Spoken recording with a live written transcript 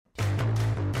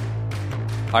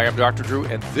Hi, I'm Dr. Drew,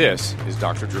 and this is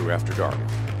Dr. Drew After Dark.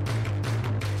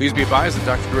 Please be advised that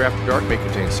Dr. Drew After Dark may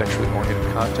contain sexually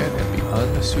oriented content and be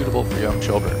unsuitable for young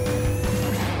children.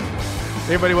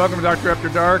 Hey, everybody, welcome to Dr. After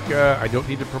Dark. I don't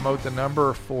need to promote the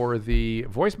number for the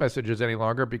voice messages any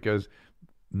longer because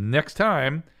next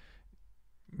time,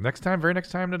 very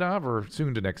next time, Nadav, or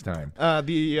soon to next time?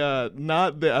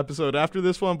 Not the episode after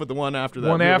this one, but the one after that.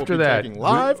 One after that. Taking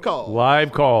live calls.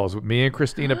 Live calls with me and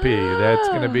Christina P. That's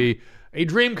going to be a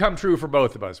dream come true for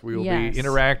both of us. We will be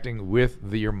interacting with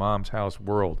the Your Mom's House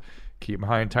world. Keep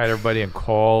high and tight, everybody, and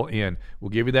call in. We'll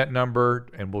give you that number,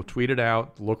 and we'll tweet it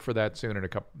out. Look for that soon in a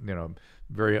couple,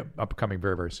 very upcoming,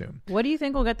 very, very soon. What do you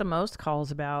think we'll get the most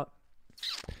calls about?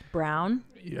 Brown?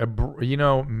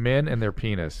 Men and their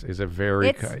penis is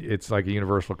it's like a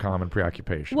universal common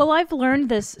preoccupation. Well, I've learned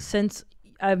this since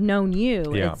I've known you.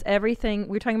 Yeah. It's everything.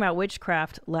 We were talking about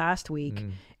witchcraft last week.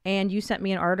 And you sent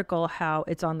me an article how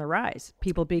it's on the rise.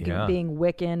 People being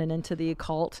Wiccan and into the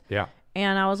occult. Yeah.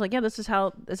 And I was like, this is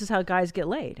how guys get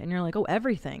laid. And you're like, oh,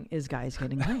 everything is guys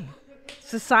getting laid.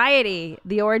 Society,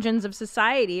 the origins of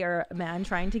society are a man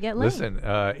trying to get laid. Listen,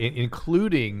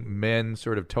 including men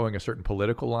sort of towing a certain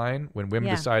political line. When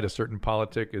women decide a certain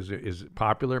politic is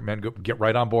popular, men get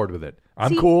right on board with it.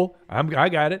 I'm cool. I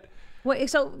got it. Well,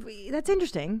 so that's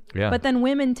interesting. Yeah. But then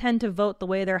women tend to vote the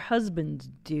way their husbands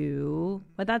do.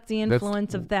 But that's the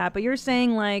influence of that. But you're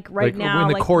saying now,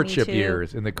 in the courtship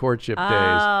years, in the courtship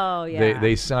days,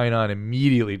 they sign on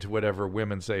immediately to whatever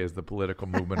women say is the political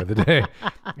movement of the day.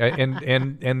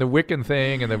 and the Wiccan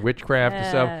thing and the witchcraft and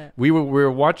stuff. We were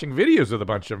watching videos of a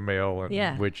bunch of male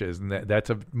witches, and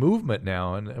that's a movement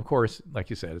now. And of course,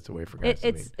 like you said, it's a way for guys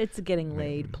to meet. It's a getting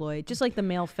laid ploy, just like the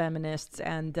male feminists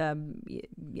and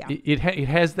It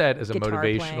has that as a guitar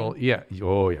motivational. Playing. Yeah.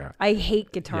 Oh, yeah. I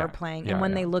hate guitar playing. And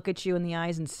when they look at you in the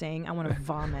eyes and sing, I want to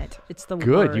vomit. It's the worst.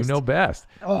 Good. You know best.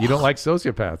 You don't like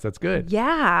sociopaths. That's good.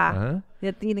 Yeah.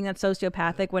 Uh-huh. You think that's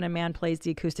sociopathic when a man plays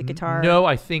the acoustic guitar? No,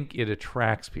 I think it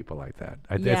attracts people like that.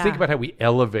 I think about how we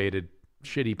elevated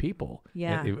shitty people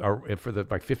for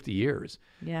the 50 years.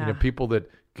 Yeah. People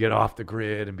that get off the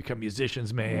grid and become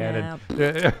musicians, man.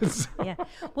 Yeah.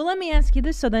 Well, let me ask you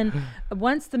this. So then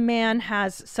once the man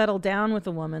has settled down with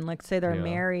a woman, like say they're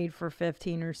married for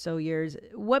 15 or so years,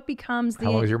 what becomes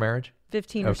How long is your marriage?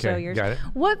 15 or so years. Got it.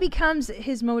 What becomes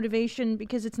his motivation?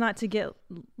 Because it's not to get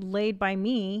laid by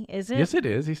me, is it? Yes, it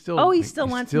is. He still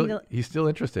wants me to. He's still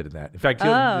interested in that. In fact,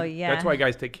 that's why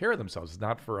guys take care of themselves. It's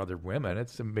not for other women.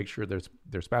 It's to make sure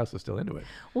their spouse is still into it.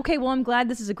 Okay, well, I'm glad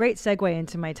this is a great segue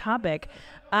into my topic.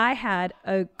 I had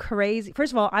a crazy.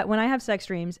 First of all, when I have sex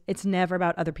dreams, it's never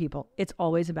about other people. It's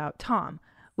always about Tom.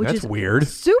 Which is weird.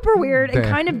 Super weird and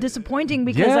kind of disappointing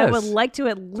because I would like to,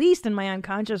 at least in my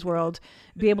unconscious world,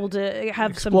 be able to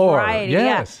have some variety.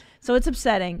 Yes. Yeah. So it's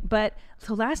upsetting. But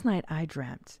so last night I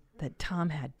dreamt that Tom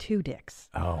had 2 dicks.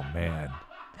 Oh, man.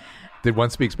 Did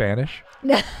one speak Spanish?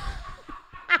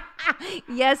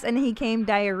 Yes, and he came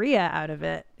diarrhea out of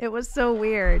it. It was so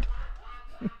weird.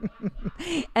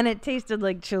 And it tasted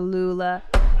like Cholula.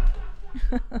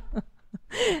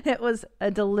 It was a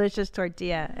delicious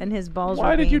tortilla, and his balls were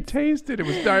Why did you taste it? It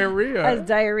was diarrhea. As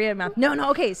diarrhea in mouth. No.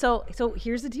 Okay, so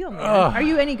here's the deal, man. Are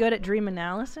you any good at dream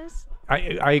analysis?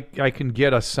 I can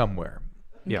get us somewhere.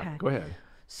 Yeah, Okay. Go ahead.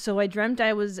 So I dreamt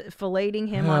I was filleting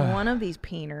him on one of these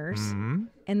peeners,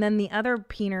 and then the other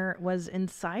peener was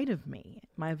inside of me,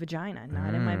 my vagina,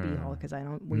 not in my beehole, because I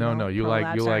don't. No. You like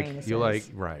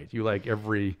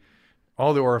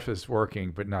all the orifice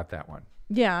working, but not that one.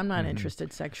 Yeah, I'm not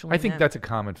interested sexually. I think that's a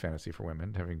common fantasy for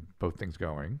women, having both things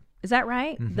going. Is that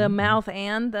right? The mouth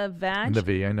and the vag? And the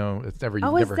V, I know. It's never.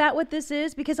 Is that what this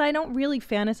is? Because I don't really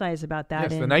fantasize about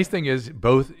that. Yes, the nice thing is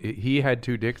he had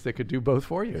 2 dicks that could do both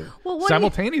for you. Well,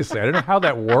 simultaneously. I don't know how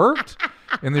that worked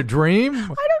in the dream. I don't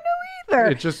know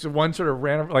either. It just one sort of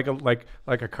ran like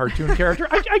a cartoon character.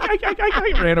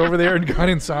 I ran over there and got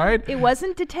inside. It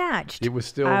wasn't detached. It was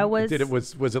still. Was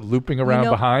it looping around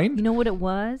behind? You know what it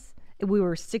was? We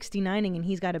were 69ing, and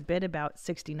he's got a bit about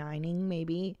 69ing,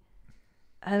 maybe.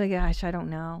 Oh my gosh, I don't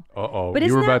know. But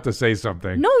you were about to say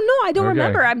something. No, I don't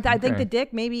remember. I think the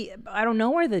dick, maybe, I don't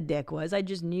know where the dick was. I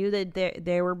just knew that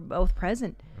they were both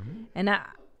present. And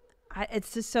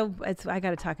it's just I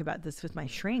got to talk about this with my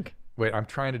shrink. Wait, I'm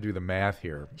trying to do the math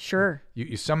here. Sure.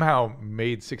 You somehow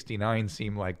made 69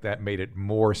 seem like that made it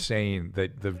more sane,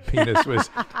 that the penis was,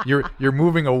 you're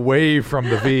moving away from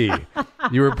the V.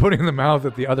 You were putting the mouth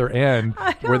at the other end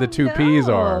where the 2 P's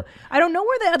are. I don't know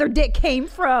where the other dick came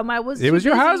from. It was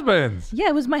your husband's. Yeah,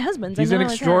 it was my husband's. He's an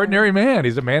extraordinary man.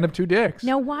 He's a man of 2 dicks.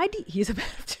 Now, he's a man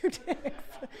of 2 dicks.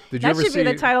 Did you That ever should see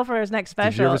be the title for his next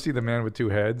special. Did you ever see The Man with Two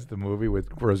Heads, the movie with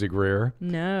Rosie Greer?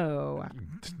 No.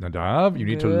 Nadav, you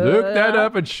need to look that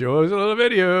up and show us a little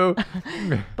video.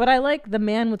 But I like The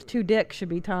Man with Two Dicks should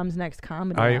be Tom's next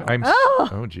comedy.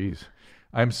 Oh, geez.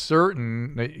 I'm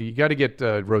certain that you got to get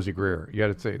Rosie Greer. You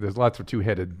got to say there's lots of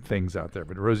two-headed things out there,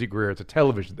 but Rosie Greer, it's a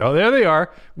television. Oh, there they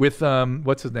are with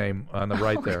what's his name on the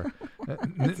right there.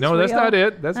 No, that's not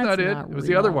it. That's not it. It was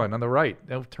the other one on the right.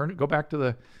 No, go back to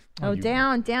the.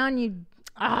 Down,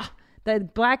 the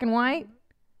black and white.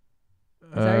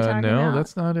 Is that what you're talking about?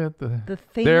 That's not it. The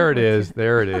thing. There it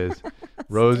is.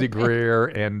 Rosie Greer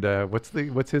and what's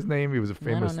his name? He was a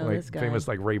famous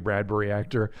Ray Bradbury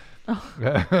actor.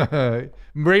 Oh.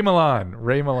 Ray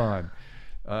Milan.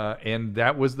 And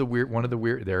that was one of the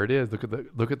weird. There it is.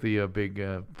 Look at the big.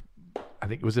 I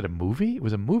think was it a movie? It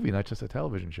was a movie, not just a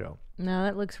television show. No,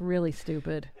 that looks really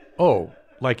stupid. Oh.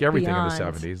 Like everything in the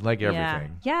 70s, like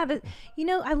everything. Yeah.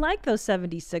 I like those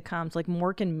 70s sitcoms, like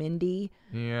Mork and Mindy.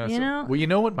 Yeah. Well, you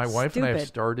know what? My wife and I have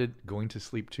started going to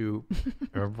sleep to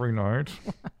every night?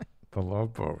 The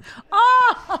Love Boat.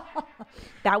 Oh!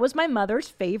 That was my mother's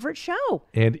favorite show.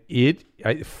 And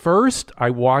first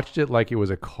I watched it like it was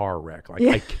a car wreck. Like,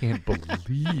 I can't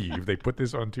believe they put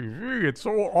this on TV. It's so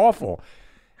awful.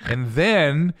 And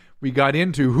then we got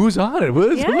into who's on it.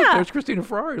 Look, there's Christina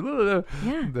Ferrari.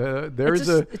 There's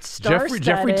Jeffrey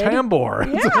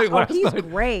Tambor. Yeah, he's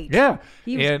great. Yeah,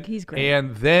 he's great.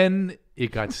 And then it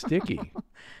got sticky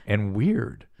and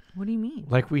weird. What do you mean?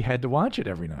 Like we had to watch it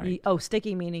every night.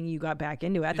 Sticky meaning you got back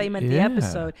into it. I thought you meant the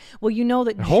episode. Well, you know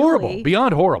that horrible,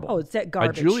 beyond horrible. Oh, it's that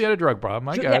garbage. Julie had a drug problem.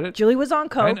 I got it. Julie was on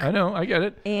coke. I know. I get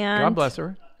it. And God bless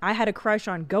her. I had a crush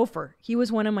on Gopher. He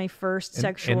was one of my first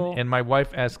sexual. And my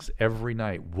wife asks every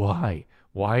night, why?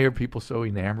 Why are people so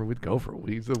enamored with Gopher?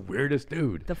 He's the weirdest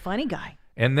dude. The funny guy.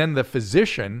 And then the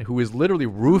physician who is literally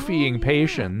roofying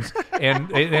patients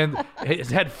and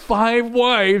has had 5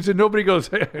 wives, and nobody goes,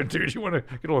 hey, dude, you want to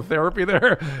get a little therapy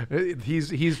there?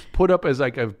 He's put up as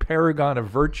like a paragon of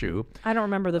virtue. I don't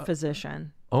remember the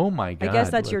physician. Oh my God! I guess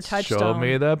that's your touchstone. Show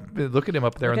me look at him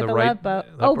up there on the right.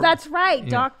 That's right,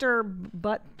 Dr.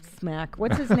 Butt Smack.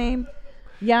 What's his name?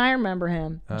 Yeah, I remember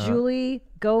him. Julie,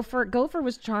 Gopher. Gopher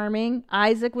was charming.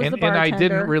 Isaac was the bartender. And I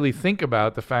didn't really think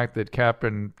about the fact that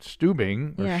Captain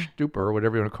Stubing, or Stuper,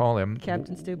 whatever you want to call him,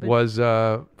 Captain Stupid, was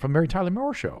from Mary Tyler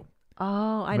Moore Show.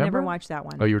 Oh, I never watched that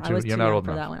one. Oh, you're not old enough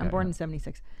for that one. I'm born in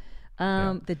 '76.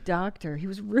 The doctor, he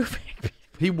was roofing.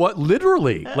 He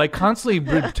literally like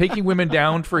constantly taking women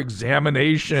down for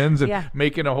examinations and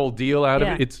making a whole deal out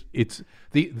of it. It's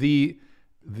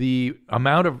the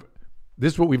amount of.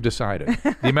 This is what we've decided.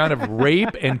 The amount of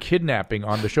rape and kidnapping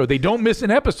on the show. They don't miss an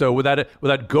episode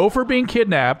without Gopher being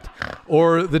kidnapped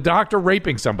or the doctor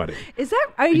raping somebody.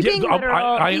 Are you being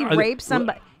literal? He rapes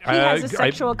somebody. He has a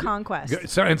sexual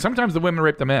conquest. And sometimes the women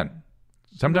rape the men.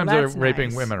 Sometimes they're raping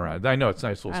nice. women around. I know it's a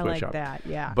nice little switch up. I like that,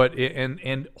 yeah. But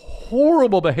and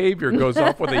horrible behavior goes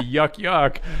off with a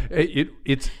yuck.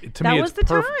 It's to me, it's the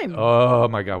time. Oh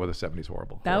my God, with the 70s,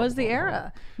 horrible. That was the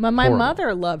era. My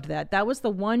mother loved that. That was the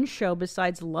one show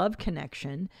besides Love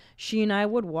Connection she and I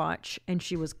would watch, and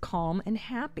she was calm and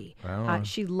happy.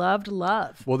 She loved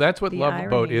love. Well, that's what Love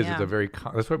Boat is. It's a very.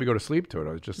 That's why we go to sleep to it.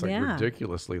 I was just like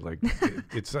ridiculously like.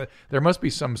 It's there must be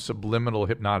some subliminal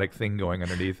hypnotic thing going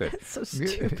underneath it. It's so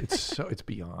stupid. It's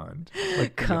beyond.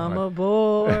 Come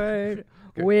aboard.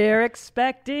 We're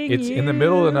expecting It's you. in the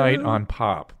middle of the night on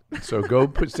Pop. So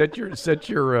go set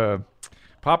your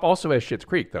Pop also has Schitt's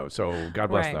Creek though, so God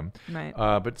bless them. Right.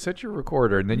 But set your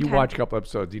recorder and then you watch a couple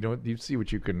episodes. You see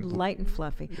what you can. Light and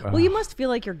fluffy. Well, you must feel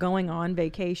like you're going on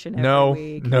vacation every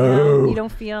week. No. You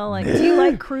don't feel like. Do you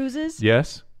like cruises?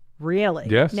 Yes. Really?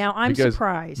 Yes. Now I'm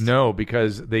surprised. No,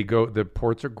 because the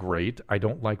ports are great. I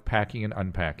don't like packing and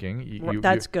unpacking.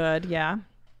 That's good. Yeah.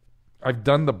 I've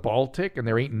done the Baltic, and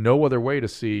there ain't no other way to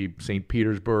see St.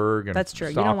 Petersburg and that's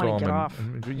true. Stockholm. You don't want to get off.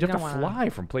 You have to fly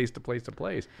from place to place to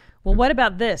place. Well, what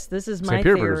about this? This is my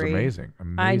theory. St. Petersburg is amazing.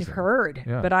 I've heard,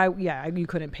 but you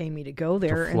couldn't pay me to go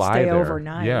there and stay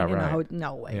overnight. Yeah, right.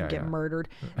 No way, get murdered.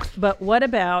 But what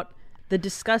about the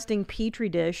disgusting petri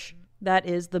dish that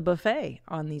is the buffet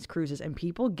on these cruises, and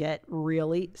people get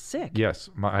really sick?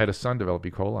 Yes, I had a son develop E.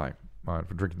 coli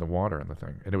for drinking the water in the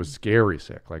thing, and it was scary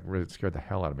sick. Like really scared the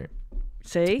hell out of me.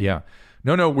 See? Yeah.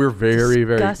 No, we're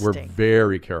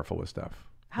very careful with stuff.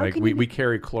 We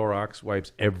carry Clorox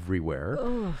wipes everywhere.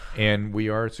 Ugh. And we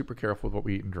are super careful with what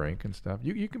we eat and drink and stuff.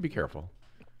 You can be careful.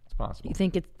 It's possible. You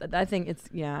think it's? I think it's.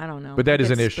 Yeah, I don't know. But that I is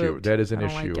get an issue. spooked. That is an I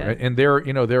don't issue. like it. And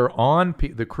they're on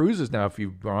the cruises now. If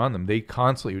you are on them,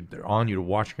 they're on you to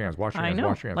wash your hands, wash your I hands, know.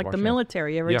 wash your hands. Like wash the your hands.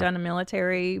 military. You ever Yeah. done a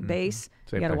military base?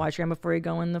 Same You got to thing. wash your hands before you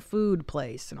go in the food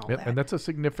place and all Yep, that. and that's a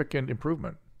significant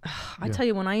improvement. I tell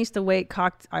you, when I used to wait,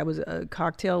 I was a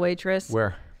cocktail waitress.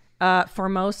 Where?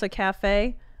 Formosa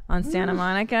Cafe on Santa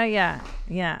Monica.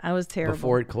 Yeah, I was terrible.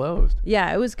 Before it closed.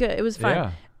 Yeah, it was good. It was fun.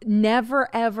 Yeah. Never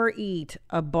ever eat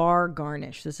a bar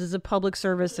garnish. This is a public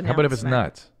service announcement. How about if it's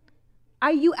nuts?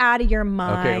 Are you out of your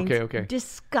mind? Okay.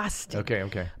 Disgusting.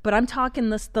 Okay. But I'm talking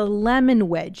the lemon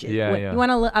wedges. Yeah, yeah. You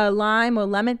want a lime or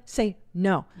lemon? Say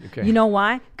no. Okay. You know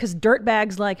why? Because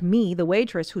dirtbags like me, the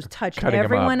waitress who's touched Cutting 'em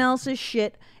everyone up. else's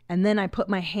shit, and then I put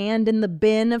my hand in the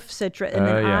bin of citrus, and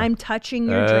then yeah. I'm touching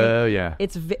your drink. Oh, yeah.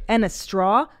 And a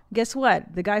straw. Guess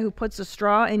what? The guy who puts a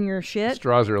straw in your shit.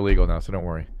 Straws are illegal now, so don't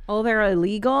worry. Oh, they're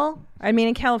illegal? I mean,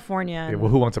 in California. Yeah, well,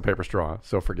 who wants a paper straw?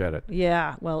 So forget it.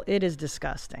 Yeah, well, it is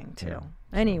disgusting too.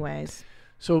 Anyways,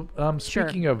 So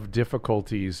speaking of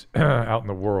difficulties out in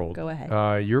the world, Go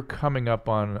ahead. You're coming up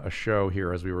on a show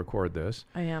here as we record this.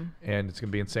 I am. And it's going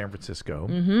to be in San Francisco.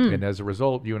 Mm-hmm. And as a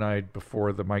result, you and I,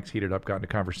 before the mics heated up, got into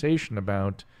conversation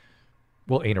about,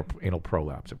 well, anal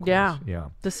prolapse, of course. Yeah.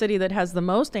 The city that has the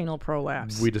most anal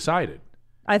prolapse. We decided.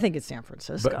 I think it's San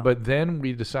Francisco. But then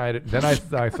we decided, then I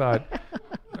thought,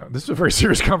 this is a very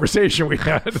serious conversation we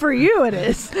had. For you, it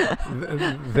is.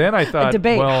 Then I thought, A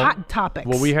debate, well, hot topics.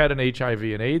 Well, we had an HIV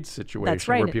and AIDS situation That's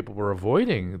right. where people were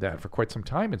avoiding that for quite some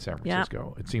time in San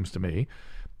Francisco, it seems to me.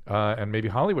 And maybe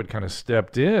Hollywood kind of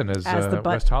stepped in as the butt-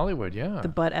 West Hollywood, yeah. the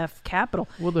butt F capital.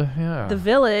 Well, the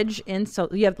Village.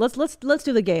 Let's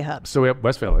do the gay hubs, So we have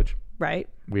West Village. right?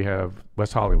 We have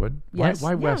West Hollywood. Yes.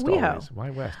 Why Yeah, West WeHo. always? Why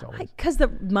West always? Because the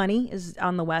money is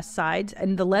on the west side,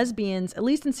 and the lesbians, at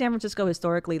least in San Francisco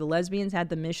historically, the lesbians had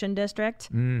the Mission District,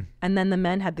 and then the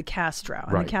men had the Castro,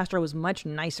 and Right. the Castro was much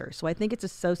nicer. So I think it's a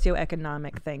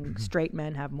socioeconomic thing. Straight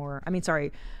men have more. Gay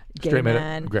Straight men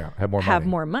men have more have money.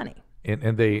 more money.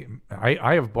 And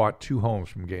I have bought 2 homes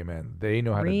from gay men. They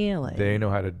know how Really? to they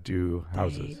know how to do They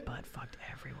houses. butt fucked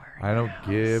everywhere. I don't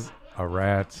give a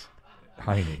rat's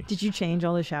hiney. Did you change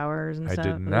all the showers and I stuff?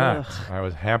 did not. Ugh. I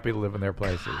was happy to live in their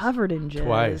places. Covered in jizz.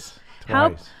 Twice.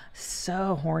 How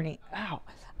so horny. Wow.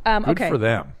 Good Okay. for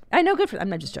them. I know, good for them. I'm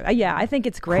not just joking. Yeah, I think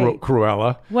it's great.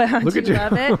 Cruella. Well, Look do at you you.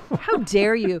 love it? How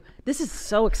dare you? This is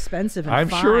so expensive and I'm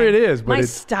fine. sure it is, but my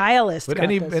it's- stylist But got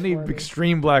any this for me.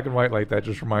 extreme black and white like that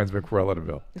just reminds me of Cruella de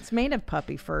Vil. It's made of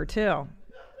puppy fur too.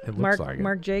 It looks Mark like it.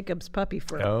 Mark Jacobs puppy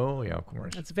fur. Oh yeah, of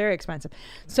course. It's very expensive.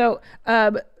 So,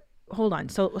 hold on.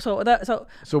 So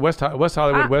So West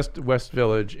Hollywood, West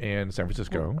Village, and San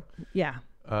Francisco. yeah.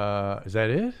 Is that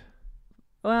it?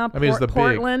 Well, I mean, it's the big-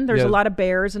 Portland. There's yeah. a lot of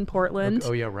bears in Portland.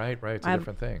 Oh yeah, right. It's a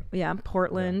different thing. Yeah,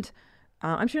 Portland.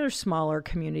 I'm sure there's smaller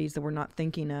communities that we're not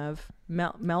thinking of.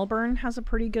 Melbourne has a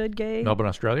pretty good gay. Melbourne,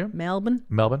 Australia. Melbourne.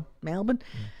 Melbourne.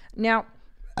 Now,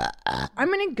 I'm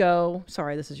gonna go.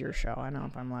 Sorry, this is your show. I don't know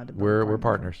if I'm allowed to. We're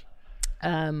partners.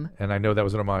 And I know that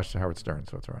was an homage to Howard Stern,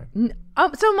 so it's all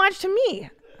right. So much to me,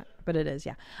 but it is.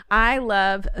 Yeah,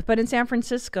 but in San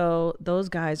Francisco, those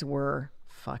guys were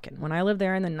fucking. When I lived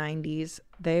there in the 90s,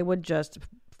 they would just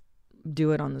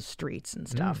do it on the streets and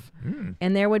stuff.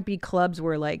 And there would be clubs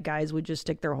where like guys would just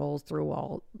stick their holes through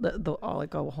all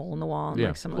like a hole in the wall, and Yeah,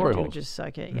 like some glory other dude holes. just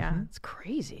suck it. Yeah, it's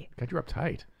crazy. God, you're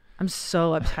uptight. I'm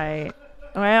so uptight.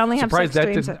 I only have Surprised sex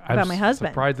that dreams didn't. about my husband.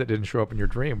 Surprised that didn't show up in your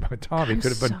dream. But Tommy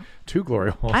could have been so- 2 glory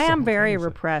holes. I am very simultaneously.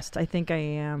 repressed. I think I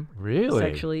am. Really?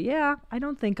 Sexually, yeah. I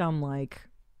don't think I'm like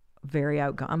very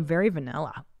outgoing. I'm very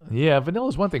vanilla. Yeah, vanilla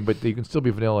is one thing, but you can still be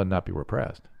vanilla and not be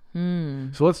repressed.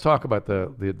 So let's talk about the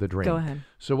dream. Go ahead.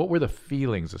 So what were the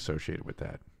feelings associated with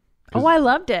that? Oh, I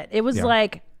loved it. It was Yeah.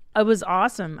 like, it was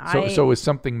awesome. So it was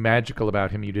something magical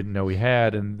about him you didn't know he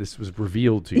had, and this was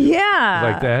revealed to you. Yeah.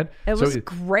 Like that? It was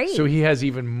great. So he has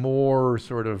even more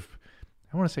sort of,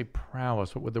 I want to say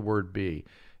prowess. What would the word be?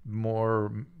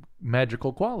 More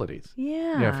magical qualities.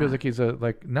 Yeah. Yeah, it feels like he's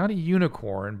not a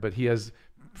unicorn, but he has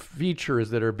features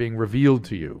that are being revealed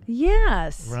to you.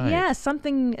 Yes. Right. Yes.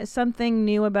 Something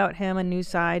new about him, a new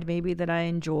side maybe that I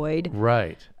enjoyed.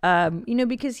 Right.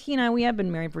 Because he and I, we have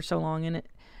been married for so long,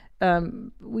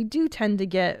 and we do tend to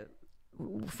get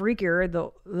freakier.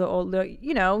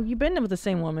 You've been with the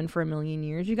same woman for a million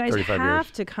years. You guys 35 have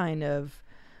years. to kind of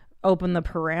open the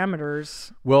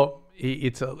parameters. Well,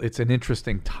 it's an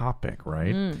interesting topic,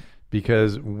 right?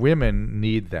 Because women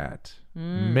need that.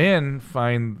 Men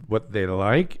find what they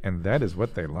like, and that is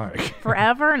what they like.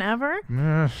 Forever and ever?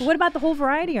 What about the whole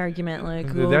variety argument?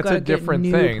 Like, that's a different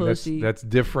thing. Pussy. That's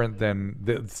different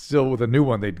than still with a new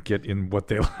one. They'd get in what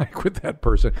they like with that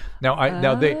person. Now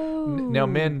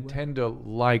men tend to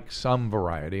like some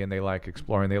variety, and they like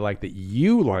exploring. They like that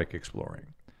you like exploring.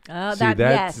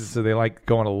 Yes. So they like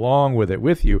going along with it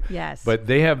with you. Yes. But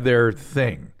they have their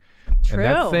thing. True.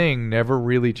 And that thing never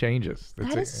really changes.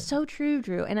 That is so true,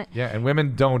 Drew. And and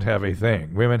women don't have a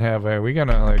thing. Women have we're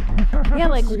gonna like. Yeah,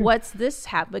 like what's this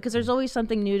happen? Because there's always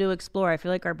something new to explore. I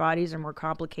feel like our bodies are more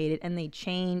complicated, and they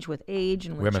change with age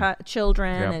and with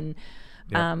children.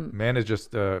 And man is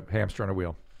just a hamster on a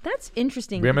wheel. That's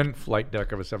interesting. Women, flight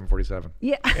deck of a 747.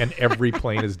 Yeah. And every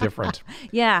plane is different.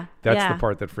 Yeah. That's the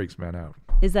part that freaks men out.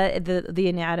 Is that the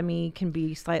anatomy can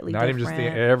be slightly Not different. even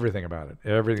just everything about it.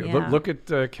 Everything. Yeah. Look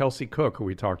at Kelsey Cook, who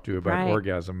we talked to about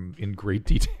orgasm in great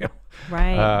detail.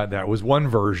 Right. That was one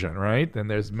version, right? And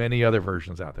there's many other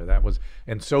versions out there. That was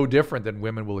and so different that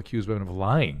women will accuse women of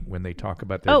lying when they talk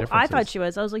about their differences. I thought she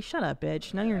was. I was like, shut up,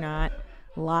 bitch. No, you're not.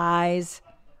 Lies.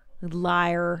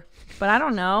 Liar. But I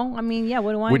don't know. I mean, yeah,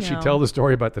 what do I know? Would she tell the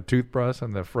story about the toothbrush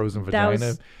and the frozen vagina? That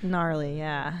was gnarly,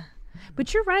 yeah.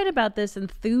 But you're right about this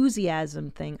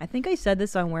enthusiasm thing. I think I said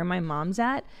this on Where My Mom's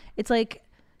At. It's like,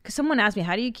 because someone asked me,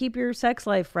 how do you keep your sex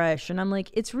life fresh? And I'm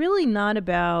like, it's really not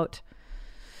about,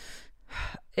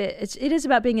 it is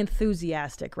about being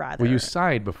enthusiastic rather. Well, you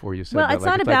sighed before you said well, that. It's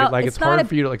not about, it's hard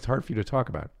for you to talk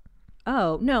about.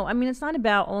 Oh, no. I mean, it's not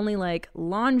about only like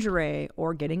lingerie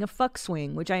or getting a fuck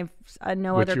swing, which I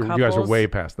know other couples. You guys are way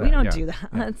past that. We don't do that.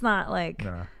 Yeah. It's not like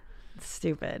it's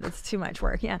stupid. It's too much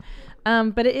work. Yeah.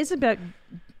 But it is about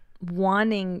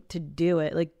wanting to do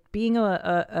it, like being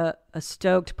a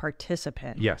stoked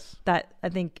participant. Yes. That I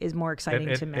think is more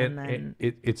exciting to men than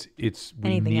it's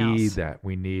anything else.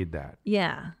 We need that.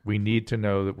 Yeah. We need to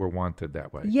know that we're wanted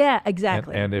that way. Yeah,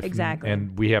 exactly. Exactly.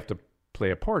 And we have to play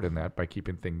a part in that by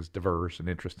keeping things diverse and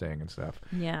interesting and stuff.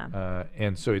 Yeah.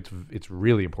 And so it's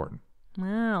really important.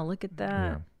 Wow, look at that.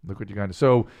 Yeah. Look what you got.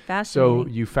 So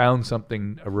you found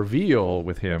a reveal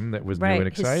with him that was new and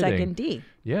exciting. His second D.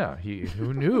 Yeah.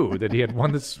 Who knew that he had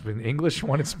one that's in English,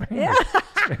 one in Spanish. Yeah.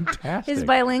 It's fantastic. His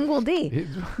bilingual D.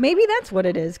 Maybe that's what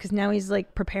it is, because now he's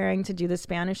like preparing to do the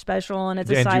Spanish special, and it's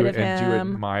a side of him. And do you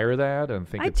admire that and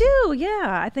think I do,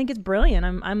 yeah. I think it's brilliant.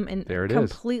 I'm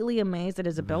completely amazed at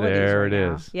his abilities. There right it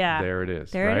now. is. Yeah. There it is.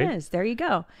 There right? it is. There you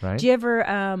go. Right? Do you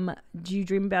ever do you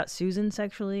dream about Susan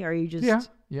sexually, or are you just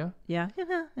Yeah. Okay.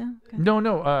 No.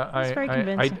 That's very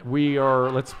convincing. We are.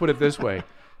 Let's put it this way: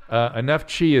 enough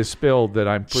chi is spilled that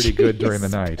I'm pretty good during the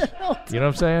night. You know what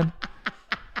I'm saying?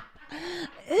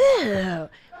 Ew.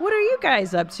 What are you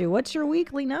guys up to? What's your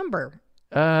weekly number?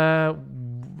 3,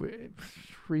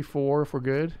 4 if we're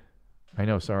good. I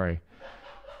know. Sorry.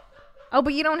 Oh,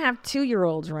 but you don't have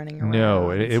 2-year-olds running around.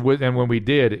 No, it was. And when we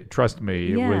did, trust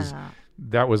me, it was.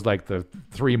 That was like the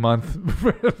 3-month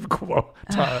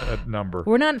number.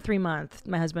 We're not 3 months,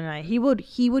 my husband and I. He would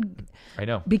I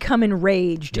know. become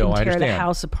enraged and tear the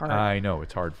house apart. I know.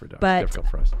 It's hard for us. It's difficult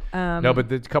for us. No,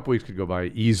 but a couple weeks could go by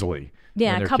easily.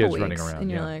 Yeah, when a couple kids weeks. Running around.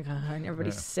 And you're like, and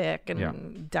everybody's sick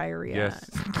and diarrhea. Yes.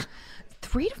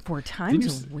 3 to 4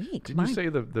 times a week. Didn't you say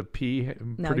the pee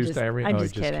produced diarrhea? I'm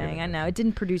just kidding. I know. It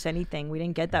didn't produce anything. We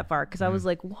didn't get that far because I was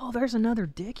like, whoa, there's another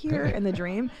dick here in the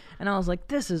dream. And I was like,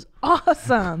 this is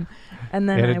awesome. And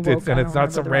then I woke up. And it's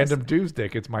not some random dude's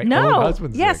dick. It's my own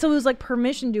husband's dick. Yeah, so it was like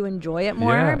permission to enjoy it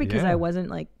more because I wasn't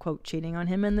like, quote, cheating on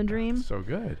him in the dream. So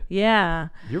good. Yeah.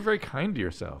 You're very kind to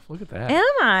yourself. Look at that. Am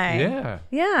I? Yeah.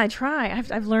 Yeah, I try.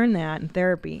 I've learned that in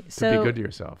therapy. So be good to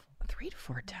yourself. 3 to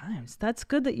 4 times. That's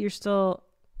good that you're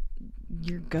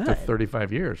good. For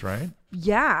 35 years, right?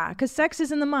 Yeah, because sex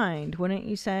is in the mind, wouldn't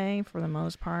you say, for the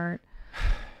most part?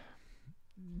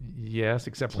 Yes,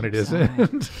 except when it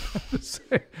isn't.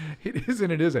 It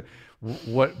isn't. It isn't.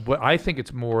 What I think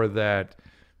it's more that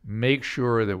make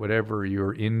sure that whatever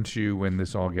you're into when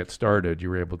this all gets started,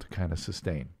 you're able to kind of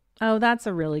sustain. Oh, that's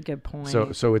a really good point.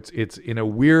 So it's in a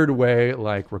weird way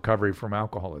like recovery from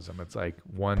alcoholism. It's like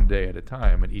one day at a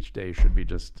time, and each day should be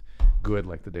just good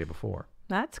like the day before.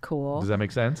 That's cool. Does that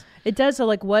make sense? It does. So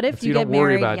like, what if you get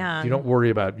married young? You don't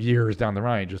worry about years down the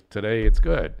line. Just today, it's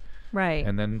good. Right.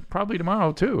 And then probably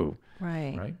tomorrow too.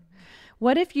 Right. Right.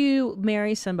 What if you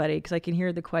marry somebody, because I can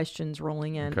hear the questions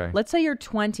rolling in. Okay. Let's say you're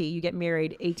 20, you get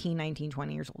married 18, 19,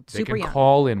 20 years old. Super young. They can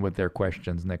call in with their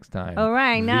questions next time. Oh,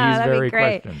 right. No, These that'd very be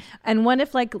great. questions. And what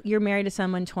if like you're married to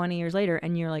someone 20 years later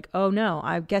and you're like, oh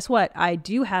no, guess what? I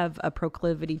do have a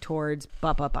proclivity towards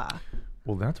ba ba ba.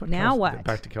 Well, that's what. Now what?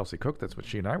 Back to Kelsey Cook. That's what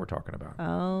she and I were talking about.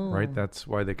 Oh. Right. That's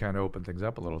why they kind of opened things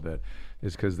up a little bit,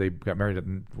 is because they got married at,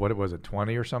 what was it,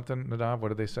 20 or something, Nadav? What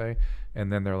did they say?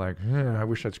 And then they're like, I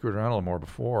wish I'd screwed around a little more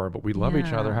before, but we love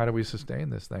each other. How do we sustain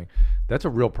this thing? That's a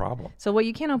real problem. So,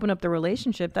 you can't open up the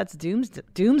relationship. That's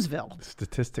Doomsville.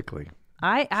 Statistically.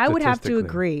 I would have to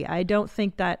agree. I don't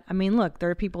think that. I mean, look,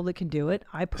 there are people that can do it.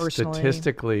 I personally.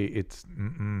 Statistically, it's.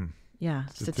 Yeah,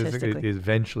 statistically. It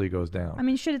eventually goes down. I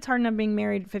mean, shit, it's hard enough being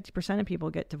married. 50% of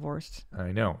people get divorced.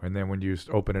 I know. And then when you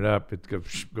open it up, it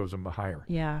goes higher.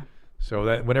 Yeah. So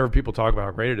that whenever people talk about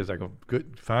how great it is, I go,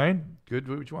 good, fine, good,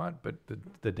 what you want. But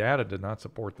the data did not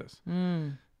support this.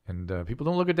 And people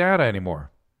don't look at data anymore.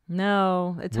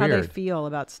 No, it's Weird. how they feel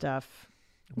about stuff.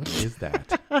 What is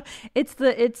that?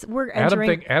 We're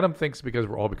entering. Adam thinks because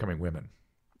we're all becoming women.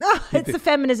 It's the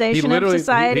feminization of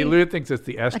society. He literally thinks it's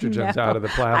the estrogens out of the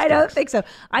plastics. I don't think so.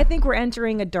 I think we're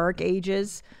entering a dark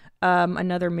ages,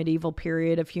 another medieval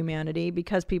period of humanity,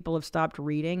 because people have stopped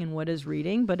reading. And what is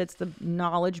reading? But it's the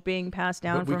knowledge being passed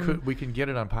down. But we can get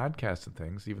it on podcasts and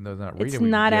things, even though it's not reading. It's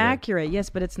not accurate, yes,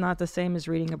 but it's not the same as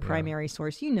reading a primary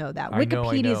source. You know that.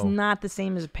 Wikipedia is not the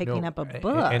same as picking up a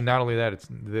book. And not only that, it's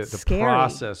the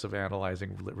process of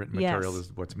analyzing written material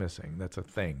is what's missing. That's a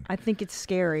thing. I think it's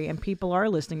scary, and people are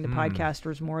listening to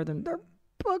podcasters more than they're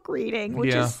book reading,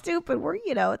 which is stupid. We're,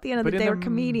 at the end of the day, we're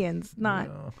comedians, not.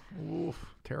 Oof,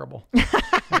 terrible.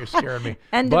 You're scaring me.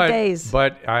 End of days.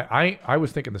 But I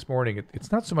was thinking this morning,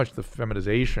 it's not so much the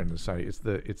feminization of society,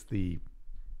 it's the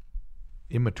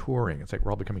immaturing. It's like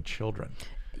we're all becoming children.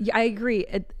 Yeah, I agree.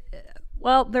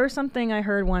 Well, there was something I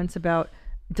heard once about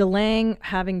delaying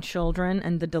having children,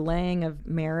 and the delaying of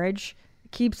marriage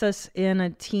keeps us in a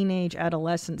teenage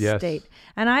adolescent state.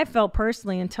 And I felt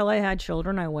personally, until I had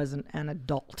children, I wasn't an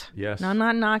adult. Yes. Now, I'm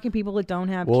not knocking people that don't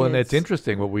have kids. Well, and it's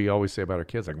interesting what we always say about our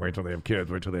kids, like wait till they have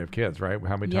kids, right?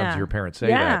 How many times do your parents say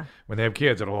that? When they have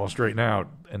kids, it'll all straighten out.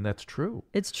 And that's true.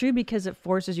 It's true because it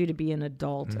forces you to be an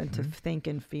adult and to think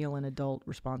and feel in adult,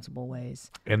 responsible ways.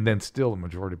 And then still, the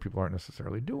majority of people aren't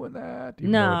necessarily doing that.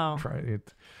 No.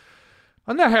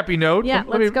 On that happy note,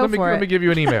 let me give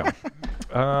you an email.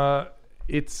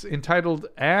 It's entitled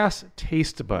Ass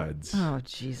Taste Buds. Oh,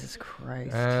 Jesus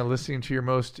Christ. Listening to your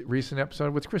most recent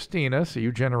episode with Christina, so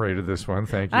you generated this one.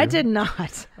 Thank you. I did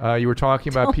not. You were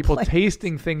talking about people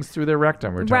tasting things through their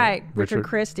rectum. Right. Richard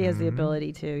Christie has the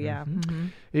ability to, yeah.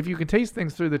 If you can taste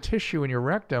things through the tissue in your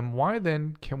rectum, why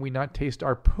then can we not taste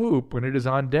our poop when it is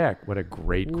on deck? What a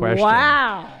great question.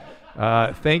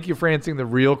 Wow. Thank you for answering the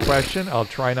real question. I'll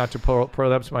try not to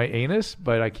prolapse my anus,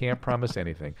 but I can't promise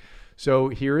anything. So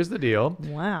here is the deal.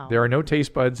 Wow. There are no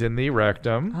taste buds in the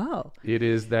rectum. Oh. It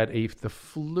is that the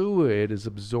fluid is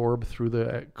absorbed through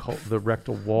the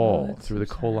rectal wall, through the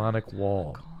colonic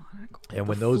wall. And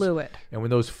when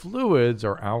those fluids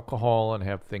are alcohol and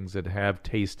have things that have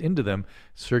taste into them,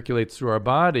 circulates through our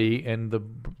body, and the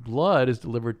blood is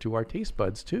delivered to our taste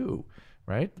buds too,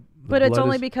 right? But it's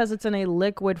only because it's in a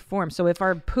liquid form. So if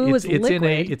our poo is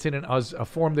liquid, it's in a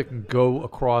form that can go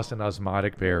across an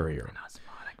osmotic barrier.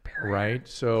 Right,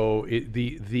 so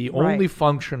the only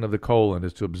function of the colon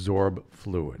is to absorb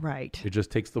fluid. Right, it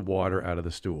just takes the water out of the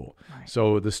stool. Right.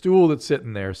 So the stool that's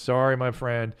sitting there, sorry, my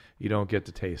friend, you don't get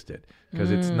to taste it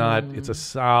because it's not. It's a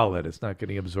solid. It's not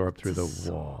getting absorbed through the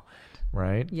wall.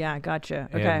 Right. Yeah, gotcha.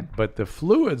 Okay. But the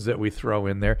fluids that we throw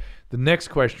in there, the next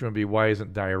question would be, why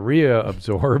isn't diarrhea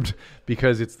absorbed?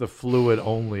 Because it's the fluid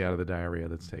only out of the diarrhea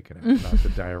that's taken out, not the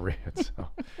diarrhea itself.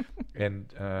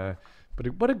 And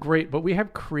But we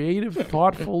have creative,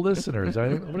 thoughtful listeners.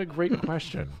 What a great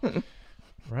question,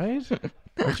 right?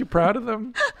 Aren't you proud of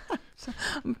them?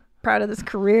 I'm proud of this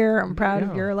career. I'm proud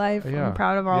of your life. I'm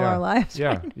proud of all our lives.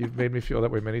 Yeah, you've made me feel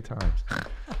that way many times.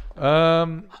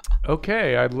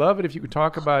 Okay, I'd love it if you could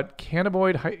talk about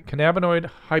cannabinoid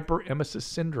hyperemesis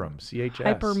syndrome,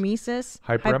 CHS.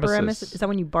 Hyperemesis. Is that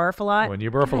when you barf a lot? When you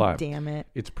barf a lot. Damn it.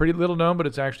 It's pretty little known, but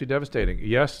it's actually devastating.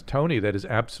 Yes, Tony, that is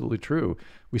absolutely true.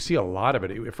 We see a lot of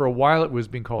it. For a while, it was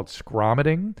being called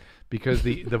scromiting because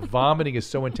the vomiting is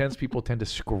so intense, people tend to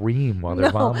scream while they're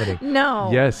vomiting.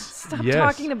 No. Yes. Stop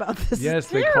talking about this. Yes,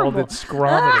 they called it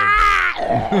scromiting.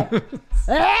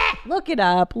 Look it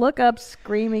up. Look up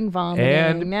screaming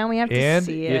vomiting. Now we have to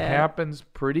see it. And it happens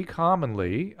pretty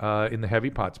commonly in the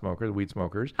heavy pot smokers, the weed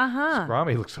smokers.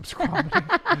 Scromiting. Looks up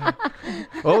scromiting.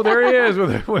 Oh, there he is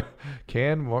with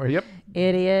can more. Yep.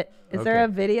 Idiot. Is there a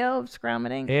video of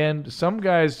scromiting? And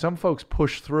some folks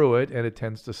push through it and it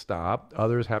tends to stop.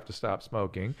 Others have to stop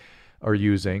smoking or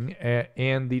using.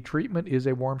 And the treatment is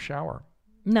a warm shower.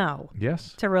 No.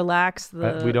 Yes. To relax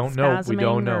the We don't know. We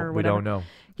don't know. or We don't whatever. know.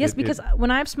 Yes, because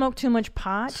when I've smoked too much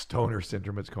pot, Stoner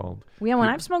syndrome it's called. yeah, when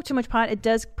I've smoked too much pot, it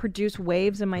does produce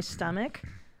waves in my stomach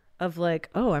of like,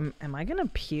 oh, am I gonna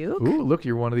puke? Ooh, look,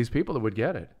 you're one of these people that would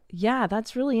get it. Yeah,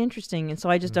 that's really interesting. And so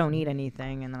I just don't eat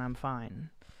anything, and then I'm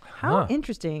fine. How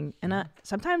interesting. And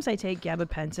sometimes I take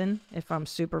gabapentin if I'm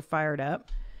super fired up.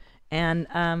 And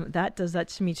that does that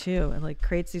to me too. It like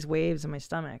creates these waves in my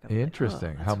stomach. I'm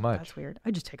Interesting. like, How much? That's weird.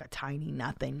 I just take a tiny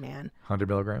nothing, man. 100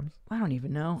 milligrams? I don't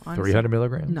even know. Honestly. 300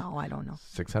 milligrams? No, I don't know.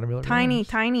 600 milligrams?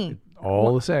 Tiny.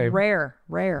 All the same. Rare.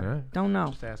 Yeah. Don't know.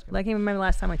 Just asking. Like I remember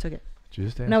last time I took it.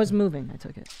 Just When I was moving, I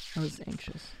took it. I was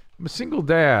anxious. I'm a single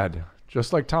dad,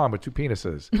 just like Tom with 2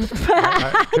 penises.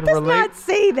 I can Does relate. not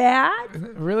say that.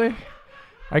 Really?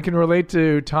 I can relate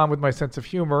to Tom with my sense of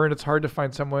humor, and it's hard to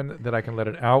find someone that I can let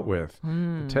it out with.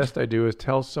 The test I do is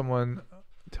tell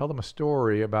them a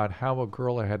story about how a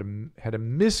girl had a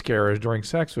miscarriage during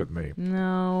sex with me.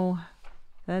 No,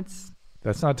 that's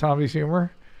not Tommy's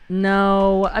humor.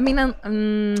 no. I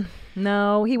mean,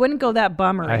 no, he wouldn't go that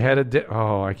bummer. I had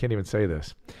I can't even say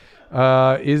this.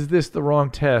 Is this the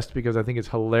wrong test? Because I think it's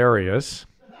hilarious.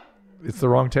 It's the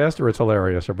wrong test, or it's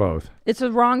hilarious, or both. It's a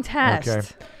wrong test. Okay.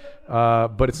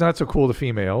 But it's not so cool to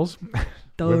females.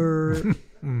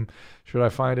 Should I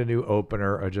find a new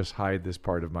opener or just hide this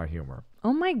part of my humor?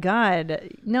 Oh my God.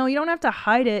 No, you don't have to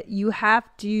hide it. You have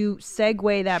to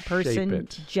segue that person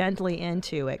it. gently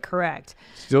into it. Correct.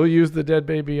 Still use the dead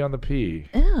baby on the pee.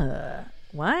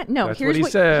 What? No, That's here's what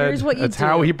he said. Here's what you That's do.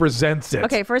 how he presents it.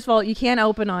 Okay, first of all, you can't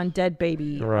open on dead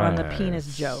baby on the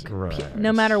penis joke.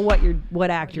 No matter what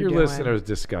act you're Your doing. listeners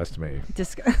disgust me.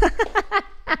 Disgust.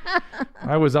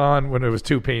 I was on when it was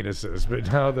 2 penises,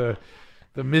 but now the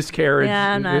miscarriage.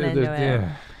 Yeah, I'm not into it.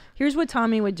 Here's what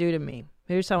Tommy would do to me.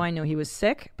 Here's how I know he was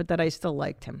sick, but that I still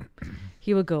liked him.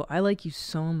 He would go, I like you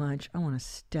so much. I want to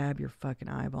stab your fucking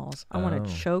eyeballs. I want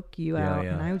to choke you out,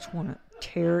 and I just want to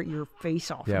tear your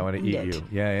face off. Yeah, I want to eat you.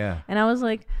 Yeah. And I was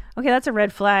like, okay, that's a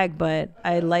red flag, but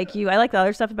I like you. I like the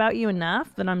other stuff about you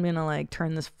enough that I'm going to like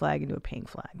turn this flag into a pink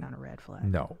flag, not a red flag.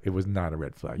 No, it was not a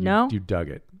red flag. No? You dug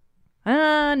it.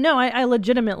 No, I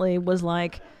legitimately was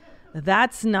like,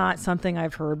 that's not something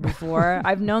I've heard before.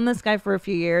 I've known this guy for a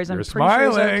few years. I'm pretty sure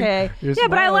it's okay.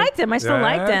 But I liked him. I still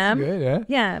liked him. Good,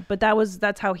 yeah, but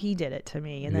that's how he did it to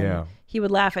me. And then he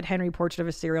would laugh at Henry Portrait of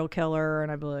a Serial Killer,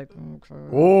 and I'd be like, okay.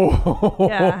 Oh.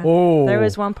 Yeah. There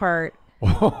was one part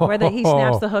where he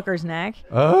snaps the hooker's neck,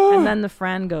 and then the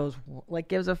friend goes, like,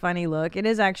 gives a funny look. It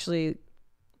is actually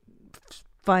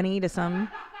funny to some.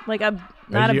 Like, I'm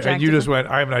not objective. And you just went,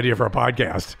 I have an idea for a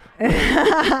podcast.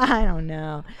 I don't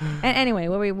know. Anyway,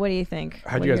 what do you think?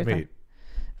 How'd you guys meet?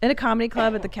 In a comedy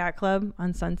club at the Cat Club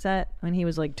on Sunset when he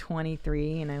was like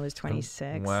 23 and I was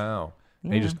 26. Wow.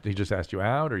 Yeah. And he just asked you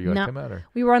out, or you asked him out? Or?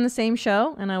 We were on the same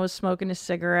show, and I was smoking a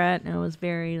cigarette, and I was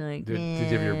very like, Did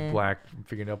you have your black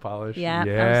fingernail polish? Yeah. I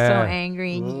was so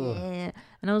angry. Yeah.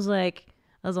 And I was like,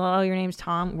 oh, your name's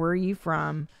Tom. Where are you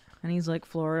from? And he's like,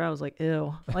 Florida. I was like,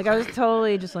 ew. Like, I was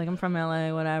totally just like, I'm from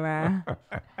LA, whatever.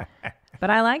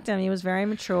 But I liked him. He was very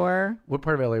mature. What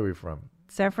part of LA were you from?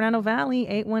 San Fernando Valley,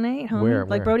 818, homie. Where?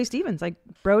 Like Brody Stevens. Like,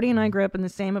 Brody and I grew up in the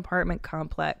same apartment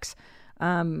complex.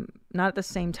 Not at the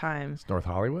same time. It's North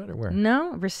Hollywood, or where?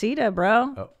 No, Reseda,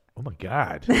 bro. Oh my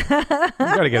God. You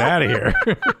got to get out of here.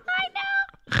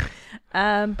 I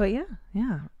know. But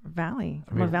yeah, Valley.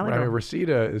 I'm a Valley girl.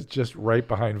 Reseda is just right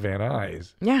behind Van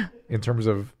Nuys. Yeah. In terms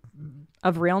of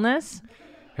realness.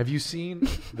 Have you seen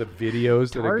the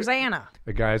videos that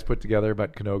the guys put together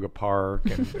about Canoga Park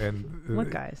and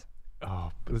what guys?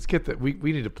 Oh, let's get that. We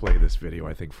need to play this video,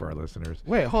 I think, for our listeners.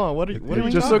 Wait, hold on. What are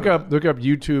we just look up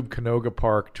YouTube Canoga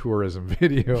Park tourism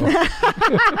video.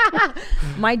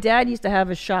 My dad used to have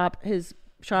a shop. His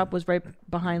shop was right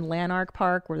behind Lanark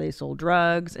Park where they sold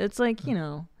drugs. It's like, you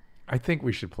know. I think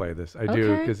we should play this. I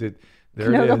do, because there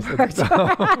Canoga it is.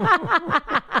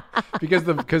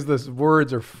 because the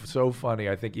words are so funny.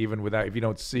 I think even without, if you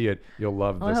don't see it, you'll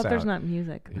love the sound. I hope there's not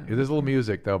music. There's a little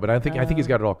music though, but I think he's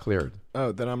got it all cleared.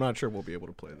 Oh, then I'm not sure we'll be able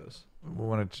to play this. We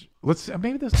want to let's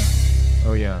maybe this.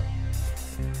 Oh yeah,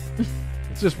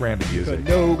 it's just random music.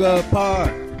 Canoga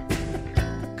Park.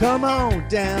 Come on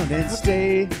down and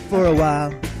stay for a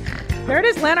while. There it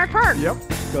is, Lanark Park. Yep.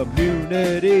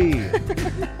 Community.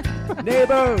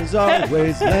 Neighbors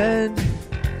always lend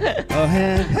a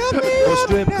hand. More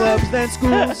strip clubs than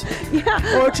schools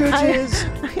or churches.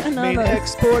 Main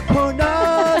export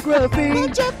pornography.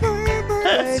 When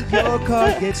your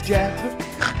car gets jacked,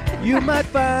 you might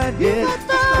find it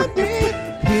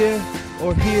here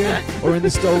or here, or in the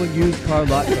stolen used car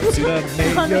lot. Come see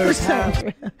the mayor's house.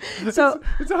 100%. So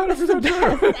It's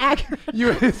 100% true.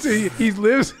 accurate. See, he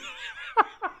lives.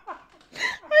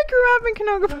 I grew up in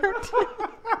Canoga Park too.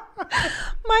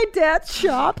 My dad's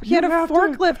shop. He had a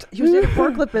forklift. He was in a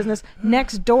forklift business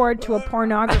next door to a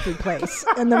pornography place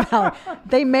in the valley.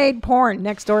 They made porn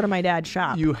next door to my dad's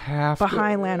shop. You have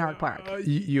behind Lanark Park.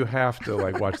 You have to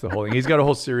like watch the whole thing. He's got a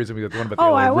whole series of the one about the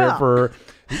Oh, I LA will. River.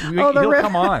 He'll river.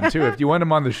 come on too if you want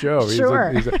him on the show.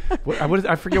 Sure.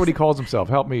 I forget what he calls himself.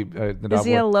 Help me. Is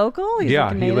he a local? He's yeah,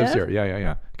 like a he lives native? here.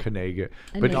 Yeah. Canega.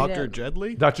 A But native. Dr.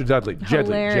 Jedley? Dr. Dudley.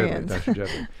 Hilarious. Dr.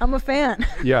 Jedley. I'm a fan.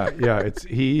 Yeah. It's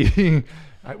he.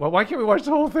 Well, why can't we watch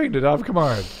the whole thing, Nadav? Come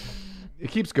on. It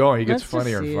keeps going. He gets Let's just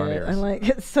funnier and see funnier. it. I like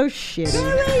it's so shitty.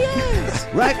 There he is,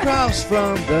 right across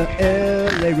from the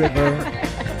LA River.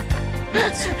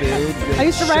 It's filled with I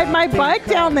used to ride my shopping bike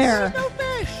down carts. there.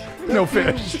 No The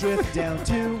fish. fields drift down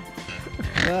to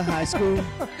the high school,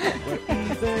 where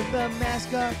even the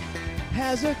mascot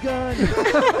has a gun. Kids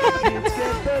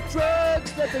get the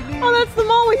drugs that they need. Oh, that's the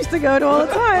mall we used to go to all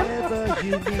the time. Whatever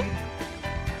you need.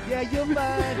 Yeah, you'll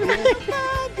find it.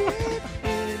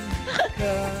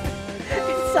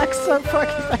 It sucks so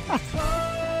fucking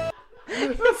bad.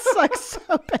 It sucks so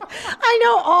bad. I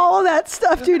know all of that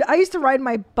stuff, dude. I used to ride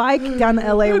my bike down the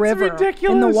LA River in the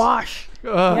ridiculous. wash.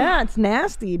 Yeah, it's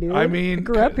nasty, dude. I mean,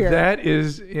 grew up here. that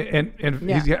is, and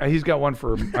Yeah. he's got one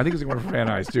for. I think he's got one for Van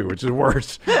Nuys too, which is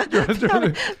worse. Van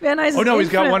Nuys Oh no, he's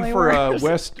got one for worse.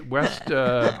 West. What's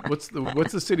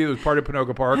the city that was part of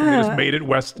Panoga Park and they just made it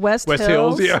West Hills.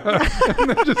 Hills? Yeah. And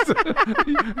then just-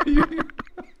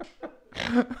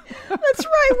 That's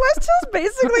right. West Hills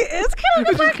basically is kind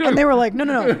of just and they were like,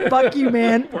 no, fuck you,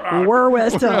 man. We're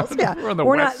West Hills. Yeah, we're on the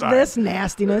we're west not side. this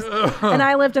nastiness. And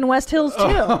I lived in West Hills too.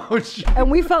 Oh, shit.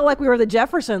 And we felt like we were the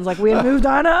Jeffersons, like we had moved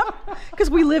on up because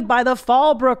we lived by the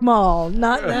Fallbrook Mall,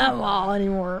 not that mall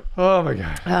anymore. Oh my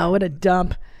God. Oh, what a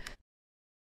dump.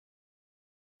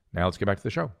 Now let's get back to the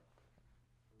show.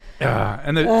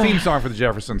 And the theme song for the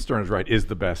Jeffersons, Stern is right, is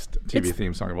the best TV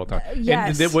theme song of all time.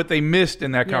 yes. And what they missed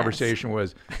in that Yes. conversation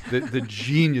was the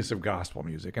genius of gospel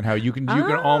music and how you can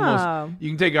almost you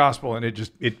can take gospel and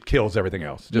it kills everything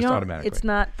else just automatically. It's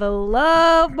not the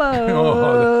love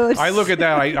Oh, boat. I look at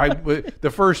that. I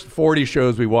the first 40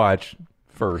 shows we watched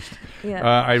first. Yeah.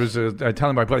 I was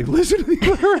telling my buddy, listen to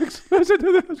the lyrics. Listen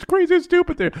to this crazy and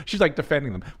stupid thing. She's like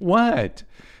defending them. What?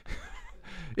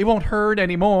 It won't hurt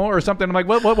anymore or something. I'm like,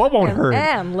 what won't hurt?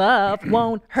 And love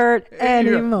won't hurt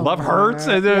anymore. Love hurts?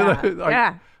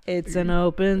 Yeah. It's an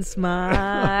open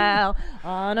smile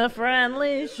on a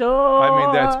friendly shore. I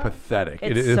mean, that's pathetic.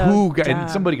 It's so dumb. And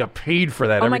somebody got paid for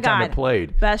that Oh every my time God. it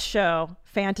played. Best show,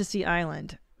 Fantasy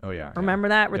Island. Oh, yeah. Remember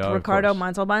that with Yeah, of Ricardo course.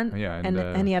 Montalban? Yeah,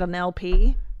 and he had an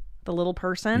LP, the little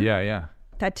person Yeah.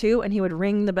 tattoo, and he would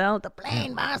ring the bell. The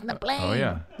plane, boss, the plane. Oh,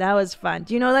 yeah. That was fun.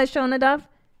 Do you know that show, Nadav?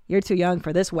 You're too young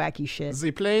for this wacky shit.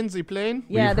 The plane?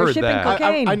 Yeah, We've they're heard shipping that.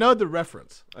 cocaine. I know the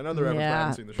reference. I know the reference. but I Yeah,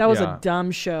 haven't seen the show. that was Yeah. a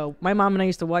dumb show. My mom and I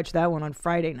used to watch that one on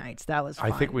Friday nights. That was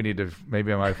fun. I think we need to,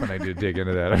 maybe my wife and I need to dig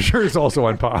into that. I'm sure it's also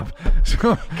on Pop.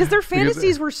 Because their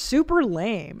fantasies were super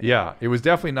lame. Yeah, it was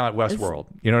definitely not Westworld.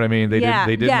 You know what I mean? They Yeah,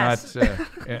 did yes.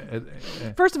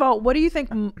 not. First of all, what do you think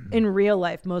in real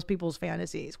life most people's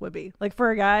fantasies would be? Like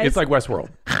for a guy, It's like Westworld.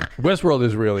 Westworld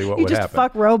is really what You would just happen.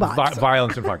 fuck robots.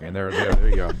 Violence and fucking. There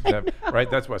you go. Right,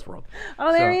 that's Westworld.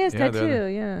 oh, there So, he is, yeah, tattoo,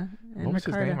 yeah. And What was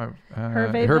his Ricardo. name?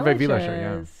 Hervé Hervé Villechaize.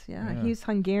 Villechaize, Yeah, he's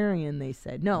Hungarian. They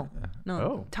said no.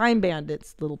 Oh. Time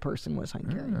Bandits little person was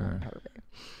Hungarian. Not Hervé.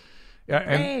 Yeah,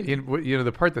 and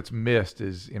the part that's missed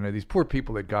is these poor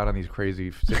people that got on these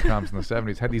crazy sitcoms in the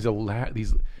 70s had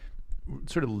these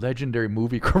sort of legendary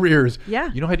movie careers. Yeah.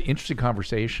 Had an interesting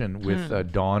conversation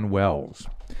with Dawn Wells,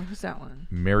 Who's that one?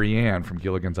 Marianne from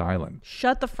Gilligan's Island.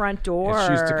 Shut the front door. And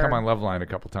she used to come on Loveline a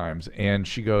couple times, and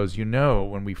she goes,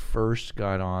 when we first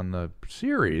got on the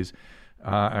series,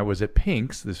 I was at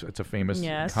Pink's. It's a famous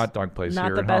hot dog place Not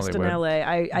here the in best Hollywood. in LA.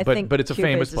 I think but it's a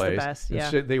Cupid's famous is place. The best, And yeah.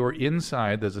 so they were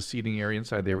inside. There's a seating area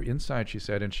inside. They were inside, she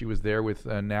said, and she was there with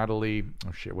Natalie.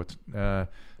 Oh shit, what's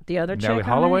the other chick Natalie on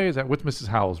Holloway? it? Is that what's Mrs.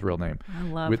 Howell's real name? I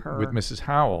love with, her. With Mrs.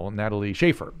 Howell, Natalie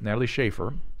Schaefer,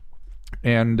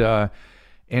 and the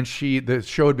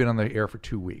show had been on the air for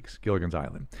 2 weeks, Gilligan's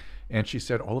Island. And she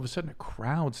said all of a sudden a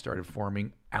crowd started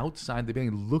forming outside the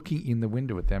building, looking in the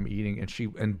window at them eating.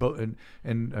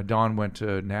 And Dawn went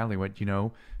to Natalie,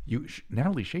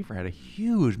 Natalie Schaefer had a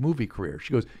huge movie career.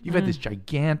 She goes, you've had this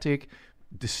gigantic,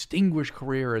 distinguished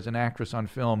career as an actress on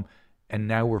film, and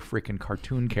now we're freaking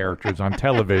cartoon characters on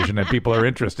television, and people are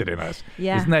interested in us.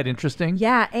 Yeah. Isn't that interesting?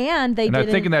 Yeah, and I'm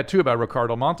thinking that too about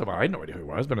Ricardo Montalban. I had no idea who he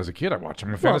was, but as a kid, I watched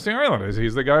him on Fantasy Island.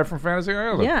 He's the guy from Fantasy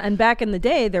Island. Yeah, and back in the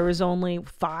day, there was only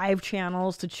 5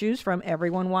 channels to choose from.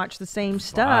 Everyone watched the same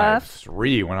stuff.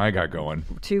 3 when I got going.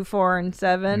 2, 4, and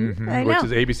 7. I know. Which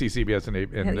is ABC, CBS, and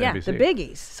yeah, NBC. the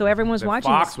biggies. So everyone's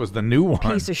watching. Fox was the new one.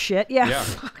 Piece of shit. Yeah.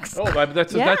 Fox. Oh,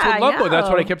 that's Yeah, what I Lumbo. That's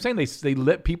what I know. kept saying. They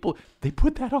let people. They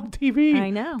put that on TV. I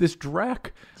know. This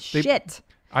dreck. Shit.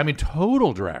 I mean,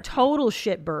 total dreck. Total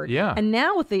shitbird. Yeah. And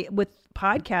now with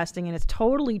podcasting, and it's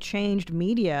totally changed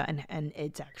media, and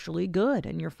it's actually good.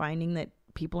 And you're finding that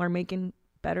people are making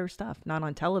better stuff, not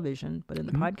on television, but in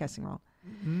the podcasting world.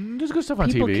 There's good stuff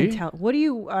on People TV. can tell. What are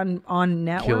you on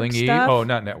network Killing Eve. stuff? Oh,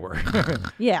 not network.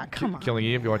 Yeah, come on. Killing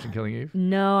Eve. You watching Killing Eve?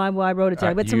 No, I wrote it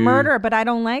down. It's a you- murder, but I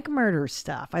don't like murder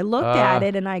stuff. I looked at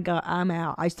it and I go, I'm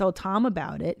out. I told Tom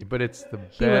about it. But it's the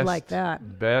He would like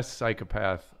that. best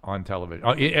psychopath on television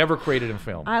ever created in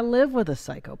film. I live with a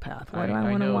psychopath. Why do I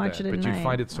want to know watch that, it at but night? you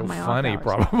find it so on my off funny, hours?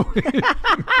 probably.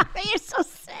 You're so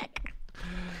sick.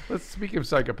 Let's speak of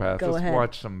psychopaths. Go Let's ahead.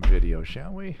 watch some video,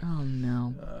 shall we? Oh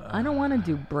no, I don't want to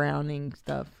do Browning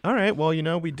stuff. All right. Well,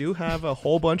 we do have a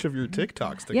whole bunch of your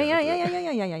TikToks to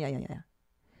Yeah.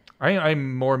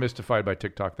 I'm more mystified by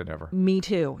TikTok than ever. Me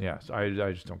too. Yes, I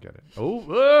just don't get it.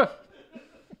 Oh,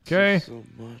 okay. So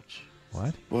much.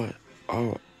 What? But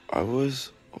I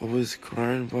was always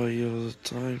crying about you all the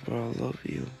time, but I love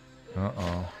you.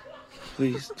 Uh-oh.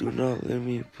 Please do not let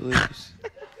me, please.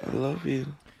 I love you.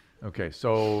 Okay,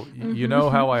 so you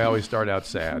know how I always start out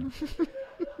sad.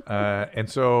 And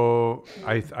so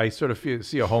I sort of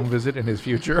see a home visit in his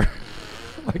future.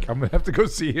 Like, I'm going to have to go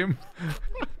see him.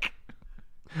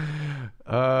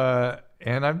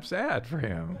 And I'm sad for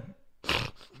him.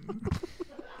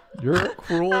 You're a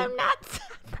cruel I'm not.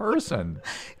 person.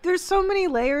 There's so many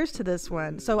layers to this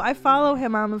one. So I follow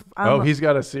him on. He's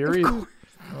got a series? Oh,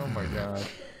 my God.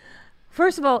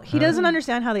 First of all, he doesn't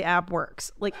understand how the app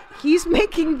works. Like, he's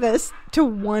making this to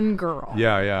one girl.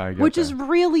 Yeah, I get Which that. is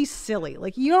really silly.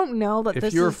 Like, you don't know that If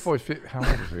this you're is how old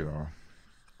is he, though?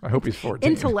 I hope he's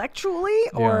 14. intellectually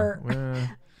or... Yeah,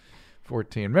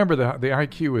 14. Remember, the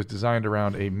IQ is designed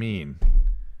around a mean.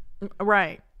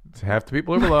 Right. It's half the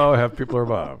people are below, half the people are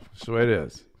above. So it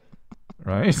is.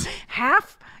 Right?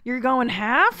 Half? You're going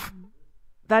half?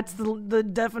 That's the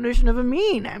definition of a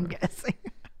mean, I'm guessing.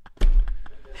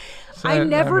 So, I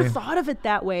never mean, thought of it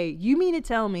that way. You mean to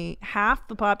tell me half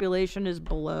the population is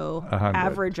below 100.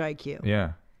 average IQ?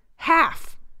 Yeah.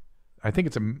 Half. I think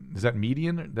is that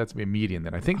median? That's a median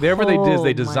then. I think whatever they did is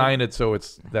they design it so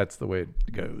that's the way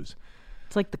it goes.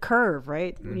 It's like the curve,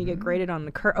 right? When you get graded on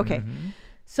the curve. Okay.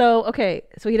 So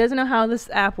he doesn't know how this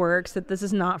app works, that this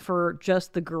is not for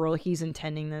just the girl he's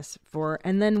intending this for.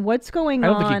 And then what's going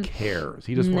on? I don't think he cares.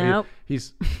 He just Nope. he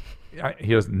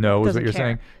doesn't know is what Doesn't you're care.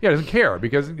 saying. Yeah, he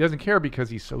doesn't care because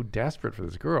he's so desperate for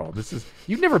this girl.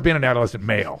 You've never been an adolescent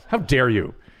male. How dare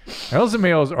you? Adolescent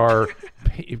males are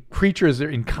creatures that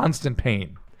are in constant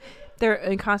pain. They're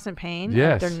in constant pain?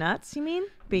 Yes. They're nuts, you mean?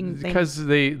 Because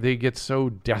they get so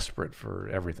desperate for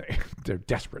everything. They're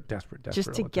desperate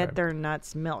just to all the get time. their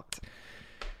nuts milked.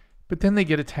 But then they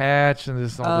get attached, and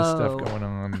there's all this stuff going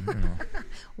on. You know.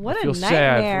 What I a feel nightmare.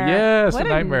 sad. Yes, What a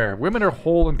nightmare. Women are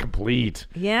whole and complete.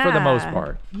 Yeah. For the most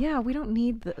part. Yeah, we don't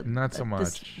need the... Not so this-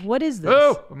 much. What is this?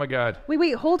 Oh my God.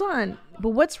 Wait, hold on. But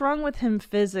what's wrong with him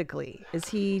physically? Is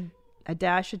he a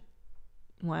dash of...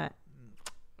 What?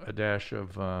 A dash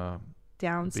of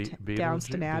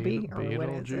Downston Abbey? Or what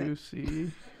is it?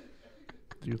 Beetlejuice-y,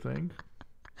 do you think?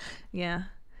 Yeah.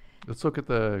 Let's look at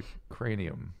the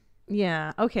cranium.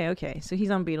 Yeah. Okay. So he's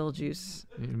on Beetlejuice.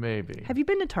 Maybe. Have you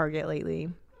been to Target lately?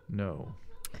 No.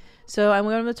 So I'm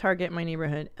going to the Target in my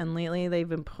neighborhood, and lately they've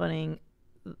been putting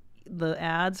the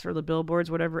ads or the billboards,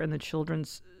 whatever, in the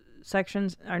children's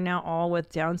sections are now all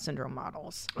with Down syndrome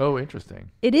models. Oh,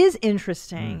 interesting. It is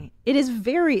interesting. It is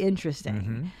very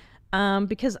interesting.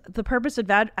 Because the purpose of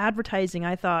advertising,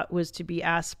 I thought, was to be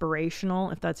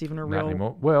aspirational, if that's even a Not real...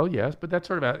 anymore. Well, yes, but that's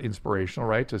sort of inspirational,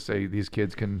 right? To say these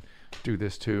kids can do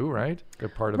this too, right? They're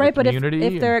part of the community.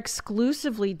 But if they're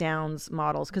exclusively Downs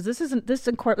models, because this is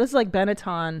like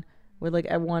Benetton with like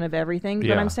one of everything. But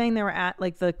Yeah. I'm saying they were at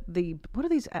like the what are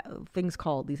these things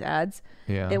called? These ads.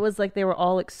 Yeah. It was like they were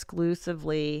all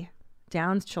exclusively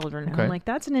Downs children. And Okay. I'm like,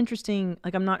 that's an interesting.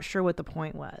 Like, I'm not sure what the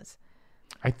point was.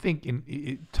 I think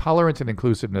tolerance and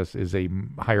inclusiveness is a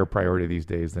higher priority these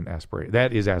days than aspiration.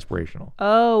 That is aspirational.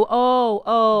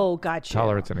 Oh, gotcha.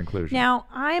 Tolerance and inclusion. Now,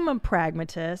 I'm a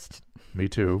pragmatist. Me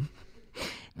too.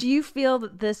 Do you feel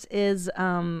that this is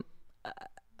a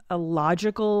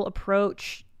logical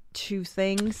approach two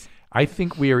things. I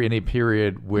think we are in a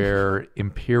period where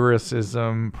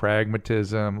empiricism,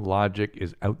 pragmatism, logic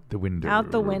is out the window.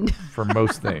 Out the window. For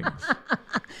most things.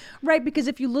 Right, because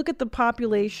if you look at the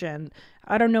population,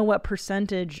 I don't know what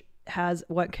percentage has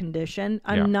what condition.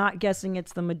 I'm not guessing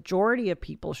it's the majority of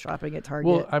people shopping at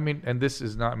Target. Well, I mean, and this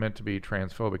is not meant to be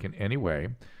transphobic in any way,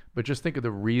 but just think of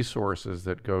the resources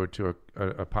that go to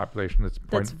a population that's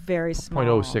very small.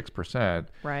 0.06%.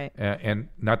 Right. And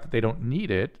not that they don't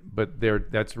need it, but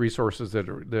that's resources that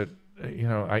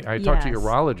I talked to a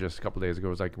urologist a couple of days ago.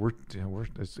 It was like,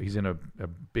 he's in a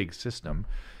big system.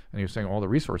 And he was saying all the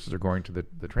resources are going to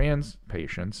the trans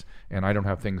patients, and I don't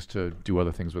have things to do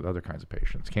other things with other kinds of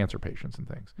patients, cancer patients and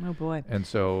things. Oh, boy. And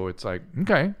so it's like,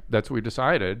 okay, that's what we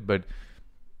decided, but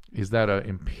is that a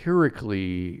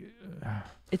empirically...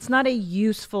 It's not a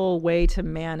useful way to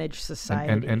manage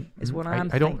society, is what I'm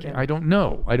thinking. I don't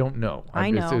know. I know.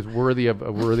 It's worthy of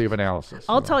analysis.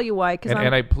 I'll tell you why.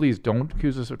 And I please don't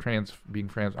accuse us of being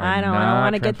trans. I don't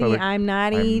want to get I'm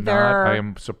not either. I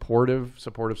am supportive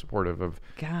of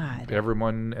God,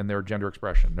 everyone and their gender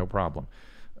expression. No problem.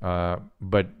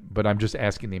 But I'm just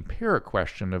asking the empiric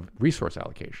question of resource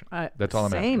allocation. That's all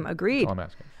I'm asking. Same. Agreed. That's all I'm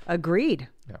asking. Agreed.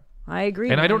 Yeah. I agree.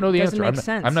 And I don't know the answer.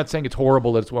 answer. I'm not saying it's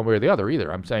horrible that it's one way or the other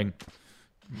either. I'm saying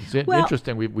it's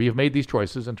interesting. We have made these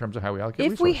choices in terms of how we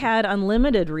allocate resources. If we had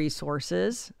unlimited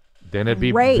resources, then it'd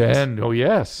be great.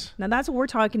 Yes. Now that's what we're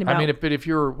talking about. I mean, if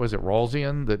you're, was it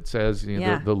Rawlsian that says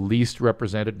the least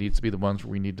represented needs to be the ones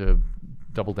where we need to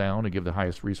double down and give the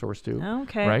highest resource to?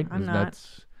 Okay. Right?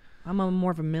 I'm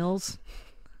more of a Mills.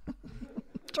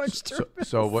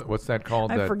 So what's that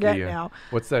called? I forget now.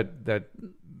 What's that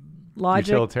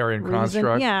logic, utilitarian reason.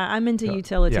 construct? Yeah, I'm into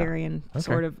utilitarian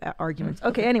sort of arguments.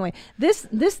 Okay, anyway, this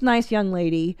nice young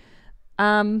lady,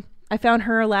 I found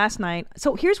her last night.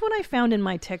 So here's what I found in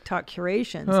my TikTok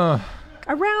curations.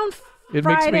 Around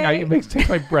Friday. It takes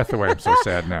my breath away. I'm so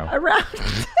sad now. Around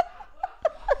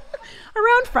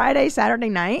Friday, Saturday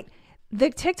night, the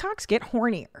TikToks get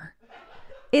hornier.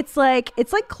 It's like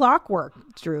clockwork,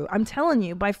 Drew. I'm telling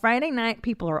you, by Friday night,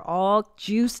 people are all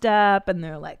juiced up and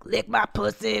they're like, lick my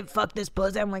pussy, fuck this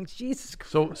pussy. I'm like, Jesus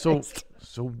Christ.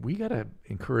 So we got to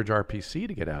encourage RPC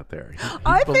to get out there.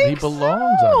 He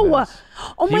belongs on this.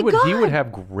 Oh my God. He would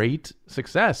have great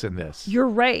success in this. You're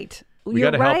right. We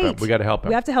got to help him. We got to help him.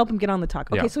 We have to help him get on the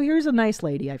talk. Okay, so here's a nice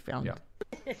lady I found.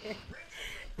 Yeah.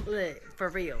 Look, for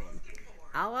real.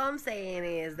 All I'm saying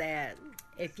is that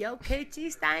if your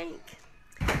coochie stink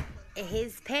and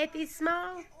his peppy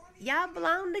small, y'all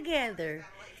belong together.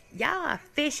 Y'all are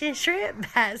fish and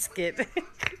shrimp basket.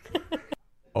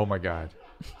 Oh my God.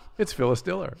 It's Phyllis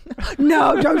Diller.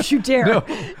 No, don't you dare. No.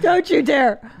 Don't you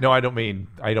dare. No, I don't mean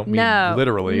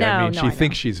literally. No, I mean she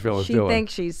thinks she's Phyllis Diller. She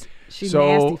thinks she's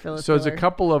nasty Phyllis Diller. So there's a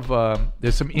couple of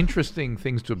there's some interesting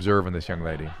things to observe in this young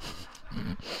lady.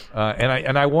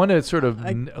 And I want to sort of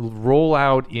roll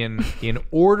out in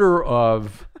order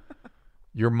of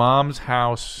your mom's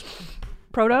house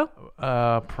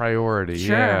priority.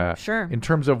 Sure. In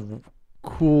terms of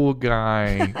cool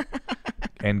guy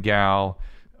and gal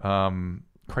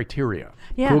criteria.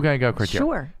 Yeah. Cool guy and gal criteria.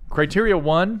 Sure. Criteria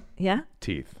 1. Yeah.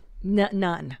 Teeth.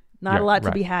 None. Not a lot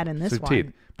to be had in this one.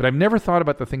 Teeth. But I've never thought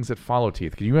about the things that follow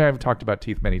teeth. Because you and I have talked about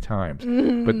teeth many times.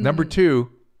 But number 2,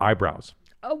 eyebrows.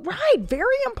 Oh, right.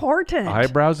 Very important.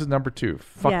 Eyebrows is number 2.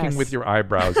 Fucking with your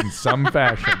eyebrows in some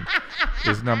fashion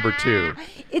is number 2.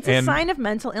 It's a sign of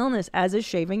mental illness, as is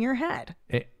shaving your head.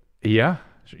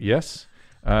 Yes.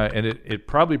 And it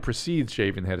probably precedes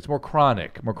shaving the head. It's more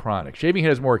chronic. Shaving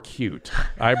head is more acute.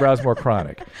 Eyebrows more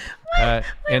chronic. What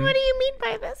do you mean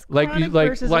by this?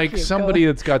 Like somebody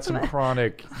that's got some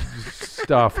chronic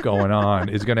stuff going on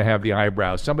is going to have the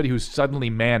eyebrows. Somebody who's suddenly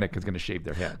manic is going to shave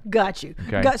their head. Got you.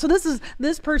 Okay? So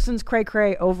this person's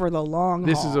cray over the long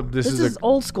haul. This is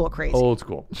old school crazy. Old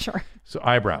school. Sure. So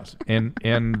eyebrows and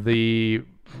the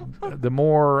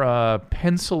more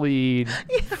pencil-y,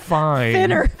 fine,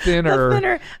 thinner.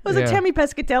 It was like Tammy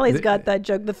Pescatelli's got that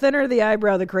joke. The thinner the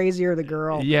eyebrow, the crazier the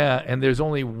girl. Yeah, and there's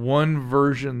only one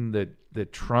version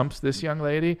that trumps this young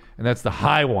lady, and that's the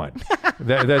high one.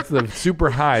 That's the super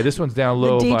high. This one's down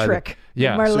low. The Dietrich.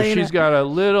 So she's got a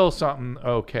little something.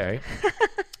 Okay.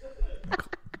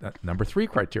 Number 3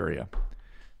 criteria.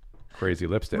 Crazy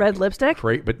lipstick. Red lipstick?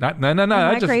 But not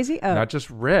just crazy? Oh. Not just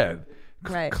red.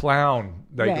 Right. Clown,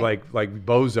 like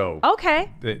bozo.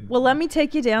 Okay. Well, let me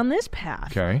take you down this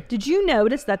path. Okay. Did you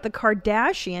notice that the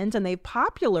Kardashians, and they've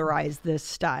popularized this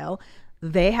style,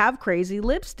 they have crazy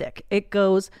lipstick. It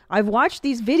goes, I've watched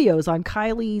these videos on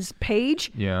Kylie's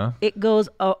page. Yeah. It goes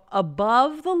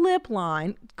above the lip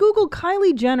line. Google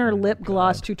Kylie Jenner lip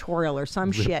gloss tutorial or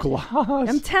some shit. Gloss.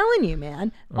 I'm telling you,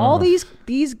 man. All these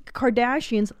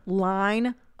Kardashians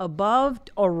line above,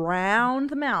 around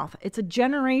the mouth. It's a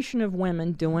generation of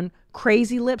women doing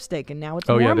crazy lipstick, and now it's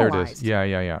normalized. Yeah, there it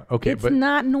is. Yeah. Okay, it's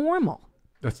not normal.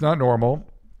 That's not normal.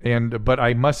 But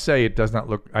I must say, it does not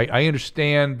look. I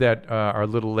understand that our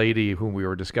little lady whom we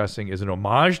were discussing is an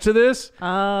homage to this.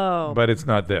 Oh, but it's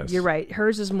not this. You're right.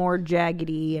 Hers is more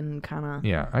jaggedy and kind of.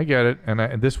 Yeah, I get it, and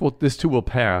this too will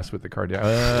pass with the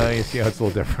Kardashians. You see how it's a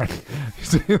little different.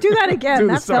 Do that again.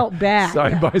 That felt bad.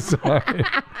 Side by side.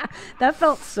 That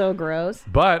felt so gross.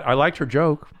 But I liked her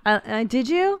joke. Did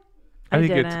you? I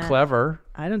think it's clever.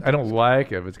 I don't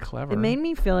like it. But it's clever. It made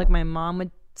me feel like my mom would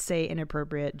say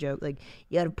inappropriate joke like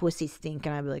 "you a pussy stink,"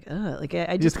 and I'd be like, "Ugh!" Like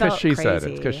I just felt she crazy. said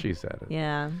it. Because she said it.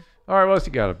 Yeah. All right, what else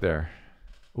you got up there?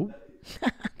 Ooh.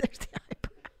 There's the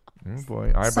eyebrow. Oh boy,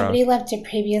 eyebrows. Somebody left a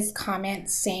previous comment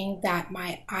saying that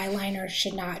my eyeliner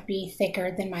should not be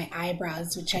thicker than my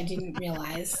eyebrows, which I didn't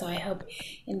realize. So I hope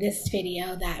in this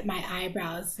video that my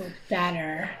eyebrows look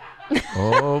better.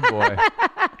 Oh boy.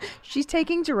 She's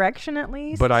taking direction at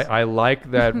least. But I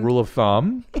like that rule of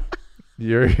thumb.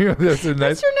 That's a nice.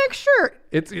 That's your next shirt.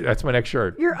 That's my next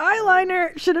shirt. Your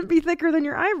eyeliner shouldn't be thicker than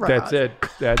your eyebrows.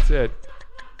 That's it.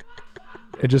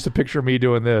 And just a picture of me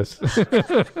doing this.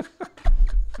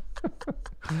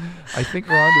 I think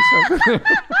we're on to something.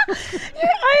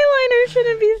 Your eyeliner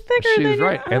shouldn't be thicker than She's your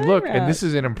right. eyebrows. And look, and this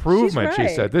is an improvement, she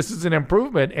said. This is an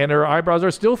improvement, and her eyebrows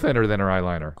are still thinner than her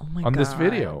eyeliner on this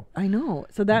video. I know.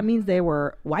 So that means they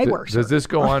were way worse. Does this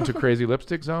go on to Crazy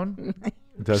Lipstick Zone?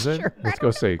 Does it? Sure. Let's go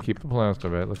see. Keep the plastic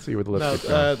of it. Let's see where the lipstick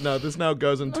goes. No, this now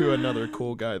goes into another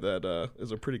cool guy that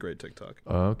is a pretty great TikTok.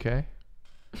 Okay.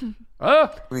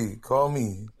 Please, call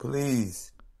me,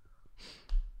 please.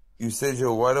 You said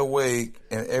you're wide awake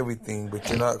and everything, but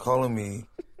you're not calling me.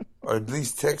 Or at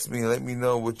least text me and let me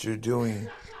know what you're doing.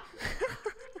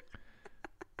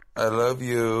 I love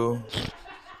you.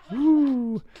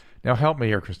 Ooh. Now help me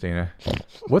here, Christina.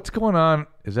 What's going on?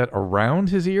 Is that around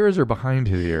his ears or behind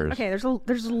his ears? Okay, there's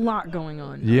a lot going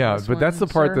on. Yeah, but that's the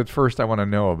part that first I want to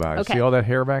know about. Okay. See all that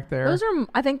hair back there?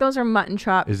 I think those are mutton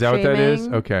chop. Is that what that is?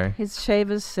 Okay. His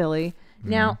shave is silly.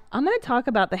 Now, I'm going to talk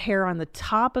about the hair on the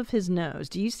top of his nose.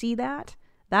 Do you see that?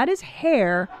 That is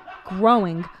hair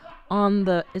growing on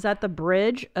is that the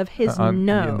bridge of his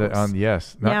nose?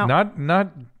 Yes. Now,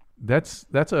 Not that's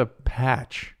a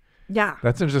patch. Yeah.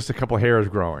 That's just a couple hairs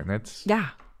growing. Yeah.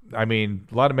 I mean,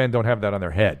 a lot of men don't have that on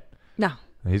their head. No.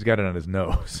 He's got it on his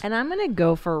nose. And I'm going to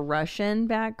go for Russian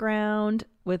background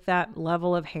with that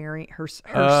level of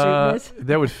hirsuteness.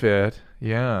 That would fit.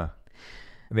 Yeah.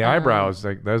 And the eyebrows,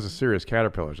 those are serious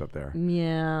caterpillars up there.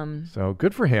 Yeah. So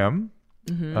good for him.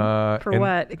 Mm-hmm. For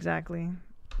what exactly?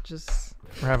 Just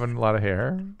for having a lot of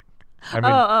hair. I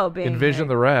mean, being envision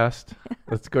the rest.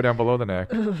 Let's go down below the neck.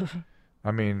 I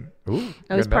mean, ooh.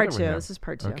 That was part 2. This is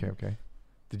part 2. Okay.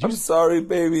 I'm sorry,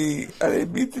 baby. I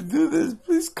didn't mean to do this.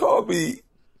 Please call me.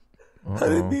 I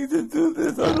didn't mean to do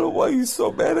this. I don't know why you're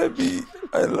so mad at me.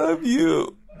 I love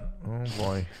you. Oh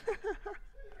boy.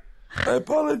 I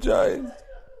apologize.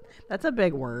 That's a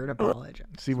big word, apologize.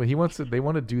 See, when they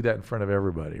want to do that in front of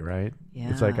everybody, right? Yeah.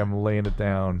 It's like I'm laying it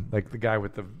down. Like the guy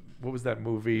with what was that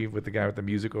movie with the guy with the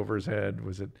music over his head?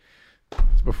 Was it?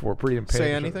 It's before Pretty in Pink.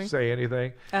 Say Anything? Say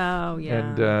Anything. Oh, yeah.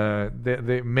 And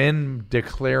the men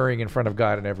declaring in front of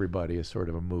God and everybody is sort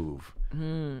of a move,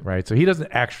 right? So he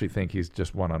doesn't actually think he's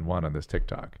just one-on-one on this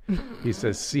TikTok. He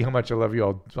says, see how much I love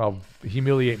you. I'll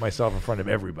humiliate myself in front of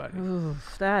everybody.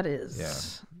 Oof, that is... Yeah.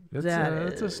 It's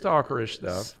a stalkerish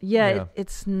stuff. Yeah.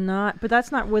 It's not, but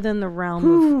that's not within the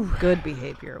realm of good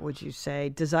behavior, would you say?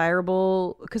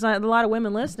 Desirable, because a lot of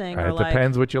women listening are like... It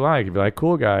depends what you like. If you're like,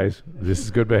 cool guys, this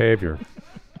is good behavior.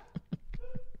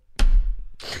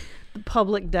 The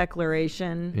public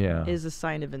declaration is a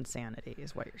sign of insanity,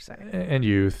 is what you're saying. And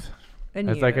youth.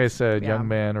 Like I said, young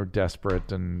men are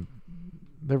desperate and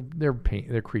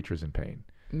they're creatures in pain.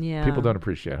 Yeah. People don't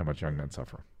appreciate how much young men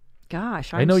suffer.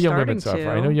 Gosh, I know young women suffer.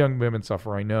 I know young women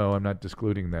suffer. I know. I'm not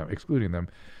excluding them.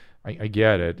 I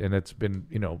get it, and it's been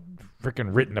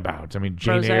freaking written about. I mean,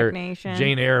 Jane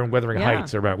Eyre and Wuthering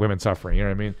Heights are about women suffering. You know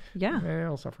what I mean? Yeah,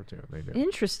 they'll suffer too. They do.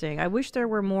 Interesting. I wish there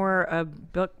were more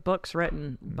books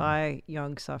written by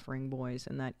young suffering boys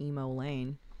in that emo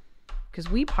lane. because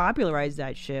we popularized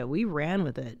that shit. We ran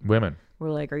with it. Women.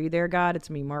 We're like, are you there, God?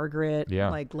 It's me, Margaret. Yeah.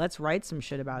 Like, let's write some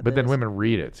shit about But this. then women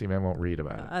read it. See, men won't read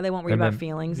about it. They won't read about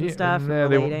feelings and stuff, Nah,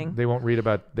 and relating. they won't read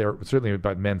about certainly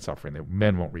about men suffering.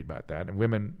 Men won't read about that, and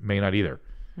women may not either.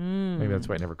 Maybe that's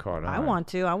why I never caught on. I want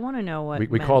to. I want to know what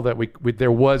we call that.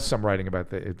 There was some writing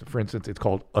about that. For instance, it's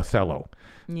called Othello.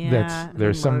 Yeah,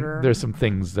 There's some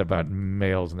things about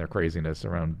males and their craziness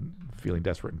around feeling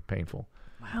desperate and painful.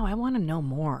 Wow, I want to know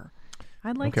more.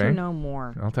 I'd like to know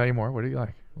more. I'll tell you more. What do you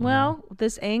like? Well,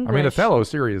 this anguish. I mean, Othello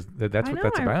series. That's what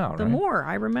that's about. The right? more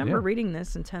I remember reading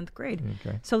this in 10th grade.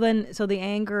 Okay. So the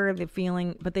anger, the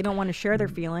feeling, but they don't want to share their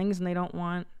feelings, and they don't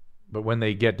want. But when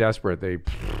they get desperate, they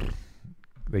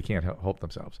can't help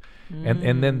themselves,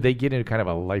 and then they get into kind of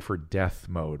a life or death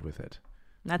mode with it.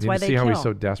 That's why they see kill. how he's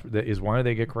so desperate. That is why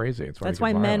they get crazy. That's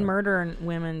why men murder and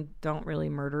women don't really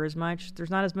murder as much.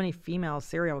 There's not as many female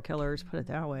serial killers. Put it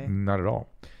that way. Not at all.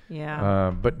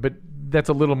 Yeah. But that's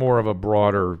a little more of a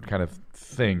broader kind of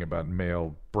thing about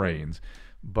male brains.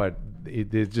 But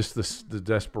it's just the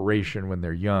desperation when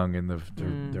they're young and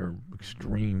their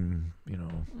extreme,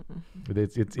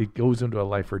 it goes into a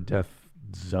life or death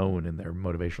zone in their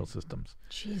motivational systems.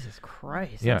 Jesus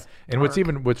Christ. Yeah. And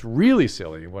what's really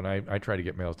silly when I try to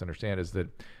get males to understand is that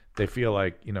they feel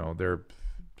like, they're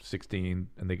 16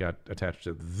 and they got attached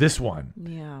to this one.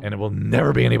 Yeah. And it will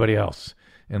never be anybody else.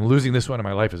 And losing this one in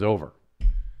my life is over.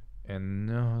 And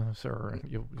no, sir,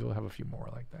 you'll have a few more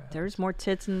like that. There's more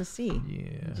tits in the sea.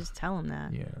 Yeah. You just tell them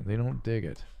that. Yeah, they don't dig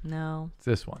it. No. It's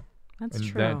this one. That's and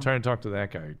true. Then trying to talk to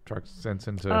that guy, talk sense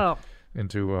into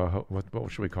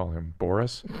what should we call him?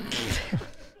 Boris?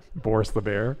 Boris the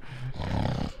bear?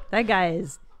 That guy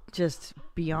is just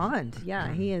beyond.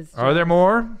 Yeah, he is. Are there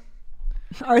more?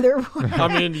 Are there? I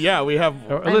mean, yeah, we have.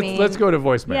 Let's go to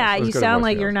voicemails. Yeah, you sound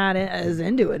like you're not as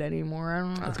into it anymore. I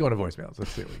don't know. Let's go to voicemails.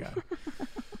 Let's see what we got.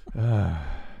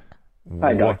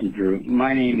 Hi, Dr. Drew.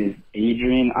 My name is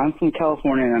Adrian. I'm from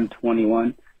California and I'm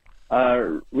 21.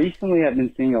 Recently, I've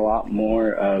been seeing a lot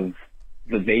more of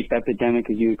the vape epidemic,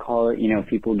 as you would call it.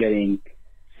 People getting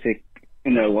sick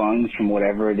in their lungs from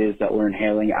whatever it is that we're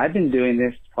inhaling. I've been doing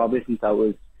this probably since I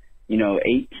was,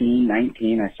 18,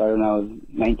 19. I started when I was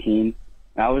 19.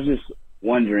 I was just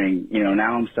wondering,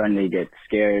 now I'm starting to get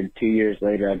scared. 2 years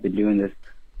later, I've been doing this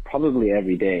probably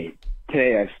every day.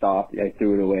 Today I stopped. I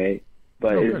threw it away.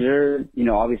 But is there,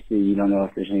 obviously you don't know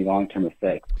if there's any long-term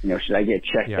effects. Should I get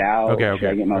checked out? Should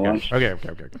I get my lunch? Okay.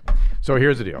 So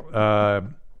here's the deal.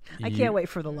 I can't wait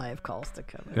for the live calls to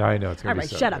come in. I know. It's going to be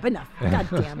all right, shut up. Enough. God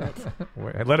damn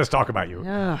it. Let us talk about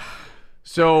you.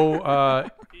 So,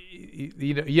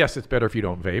 yes, it's better if you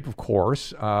don't vape, of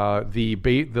course. The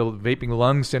vaping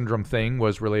lung syndrome thing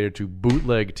was related to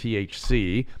bootleg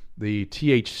THC. The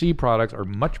THC products are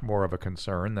much more of a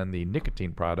concern than the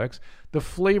nicotine products. The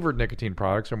flavored nicotine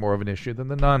products are more of an issue than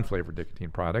the non-flavored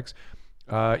nicotine products.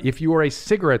 If you are a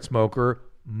cigarette smoker,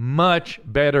 much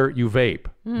better you vape.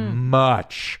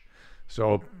 Much.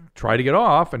 So try to get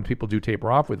off, and people do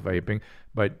taper off with vaping,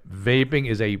 but vaping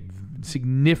is a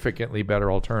significantly better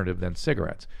alternative than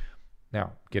cigarettes.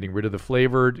 Now, getting rid of the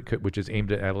flavored, which is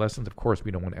aimed at adolescents, of course,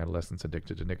 we don't want adolescents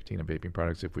addicted to nicotine and vaping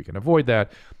products if we can avoid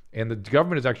that. And the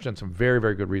government has actually done some very,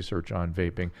 very good research on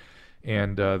vaping.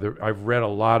 And I've read a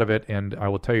lot of it, and I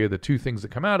will tell you the two things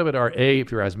that come out of it are, A,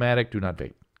 if you're asthmatic, do not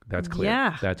vape. That's clear.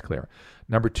 Yeah. That's clear.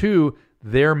 Number two,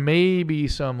 there may be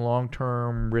some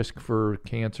long-term risk for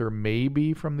cancer,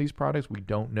 maybe from these products. We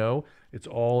don't know. It's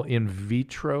all in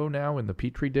vitro now in the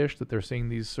Petri dish that they're seeing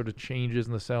these sort of changes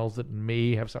in the cells that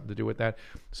may have something to do with that.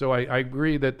 So I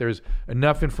agree that there's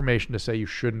enough information to say you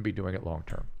shouldn't be doing it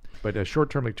long-term. But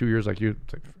short-term, like 2 years, like you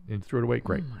threw it away,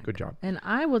 great. Good job. And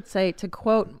I would say, to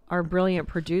quote our brilliant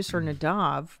producer,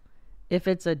 Nadav, if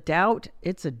it's a doubt,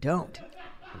 it's a don't.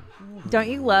 Don't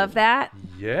you love that?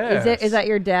 Yes. Is that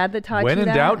your dad that taught when you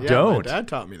that? in doubt, don't. My dad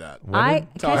taught me that.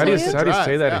 How do you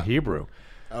say that in Hebrew?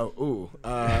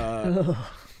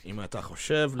 אם אתה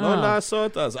חושב לא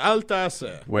לעשות, אז אל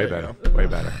תעשה. Way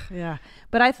better. Yeah.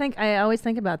 But I always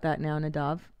think about that now,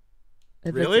 Nadav.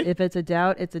 Really? If it's a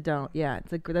doubt, it's a don't. Yeah,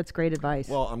 that's great advice.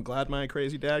 Well, I'm glad my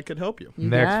crazy dad could help you.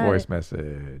 Next voice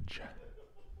message.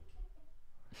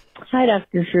 Hi,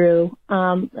 Dr. Drew.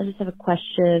 I just have a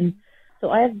question. So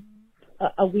I have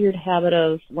a weird habit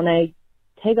of when I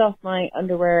take off my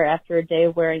underwear after a day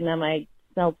of wearing them, I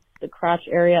smell the crotch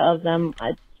area of them.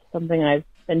 It's something I've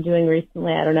been doing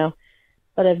recently. I don't know.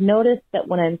 But I've noticed that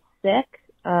when I'm sick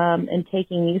and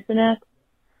taking Mucinex,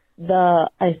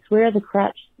 I swear the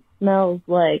crotch smells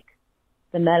like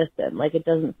the medicine. Like it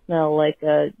doesn't smell like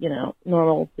a,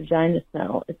 normal vagina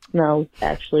smell. It smells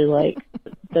actually like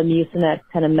the Mucinex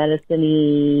kind of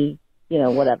medicine-y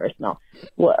whatever smell.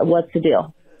 What's the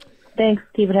deal? Thanks.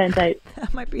 Keep it hang tight.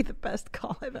 That might be the best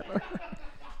call I've ever heard.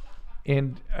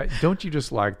 And don't you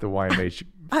just like the YMH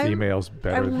females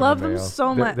better I than love the them males?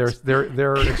 so much.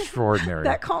 They're extraordinary.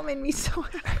 That call made me so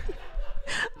happy.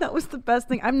 That was the best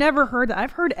thing. I've never heard that.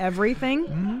 I've heard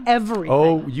everything. Everything.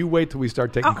 Oh, you wait till we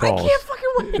start taking calls. I can't fucking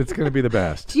wait. It's going to be the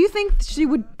best. Do you think she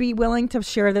would be willing to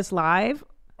share this live?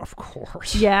 Of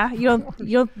course. Yeah, you don't.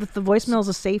 The voicemail is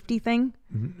a safety thing.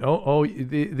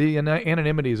 The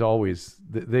anonymity is always.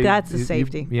 That's the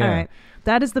safety. Yeah. All right.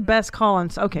 That is the best call on.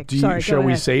 Okay, Shall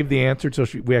we save the answer so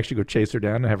we actually go chase her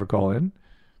down and have her call in?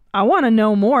 I want to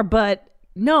know more, but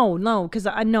no, because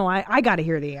I got to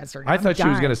hear the answer. I thought she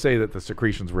was going to say that the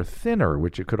secretions were thinner,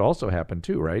 which it could also happen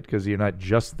too, right? Because you're not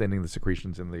just thinning the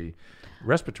secretions in the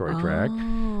respiratory tract.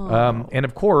 And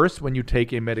of course, when you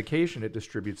take a medication, it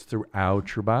distributes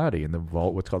throughout your body in the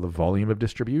what's called the volume of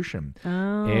distribution.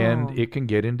 And it can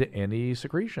get into any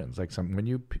secretions, like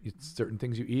certain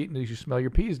things you eat and you smell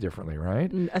your peas differently,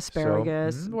 right?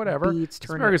 Asparagus, whatever. Beets,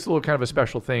 Asparagus is a little kind of a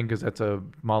special thing because that's a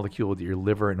molecule that your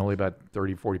liver, and only about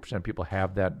 30-40% of people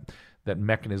have that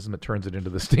mechanism that turns it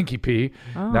into the stinky pea.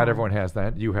 Not everyone has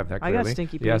that. You have that clearly. I got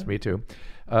stinky pea. Yes, me too.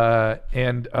 But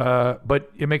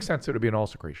it makes sense that it would be in all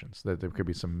secretions, that there could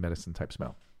be some medicine type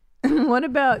smell. What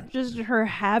about just her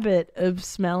habit of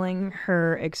smelling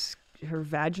her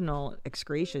vaginal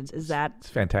excretions? It's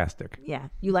fantastic. Yeah.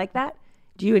 You like that?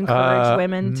 Do you encourage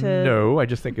women to? No, I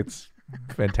just think it's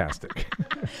fantastic.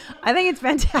 I think it's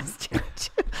fantastic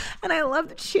too. And I love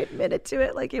that she admitted to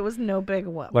it like it was no big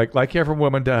whoop. Like every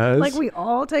woman does. Like we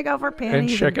all take off our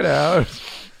panties and check it out.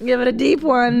 Give it a deep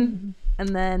one.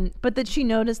 And then, but that she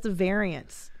noticed the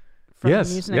variance from the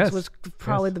Mucinex was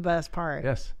probably the best part.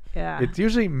 Yes. Yeah. It's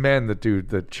usually men that do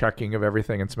the checking of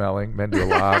everything and smelling. Men do a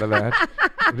lot of that.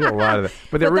 They do a lot of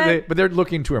that. But they're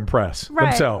looking to impress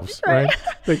themselves, right?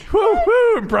 Like,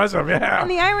 woo, impressive, yeah. And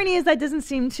the irony is that doesn't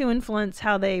seem to influence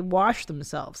how they wash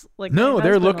themselves. Like no,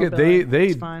 they're looking.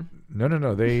 It's fine.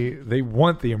 No. They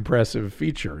want the impressive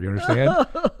feature. You understand?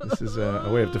 This is a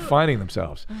way of defining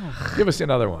themselves. Give us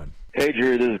another one. Hey,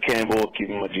 Drew, this is Campbell,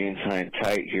 keeping my jeans high and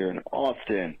tight here in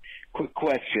Austin. Quick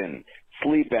question.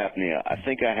 Sleep apnea. I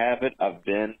think I have it. I've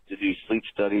been to do sleep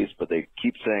studies, but they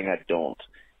keep saying I don't.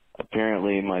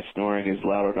 Apparently, my snoring is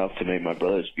loud enough to make my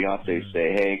brother's fiance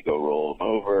say, hey, go roll him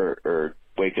over or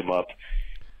wake him up.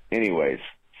 Anyways,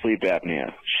 sleep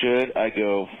apnea. Should I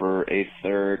go for a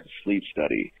third sleep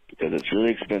study? Because it's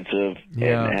really expensive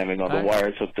and having all the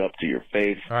wires hooked up to your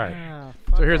face. All right.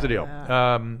 So here's the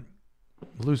deal.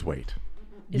 Lose weight.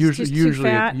 Usually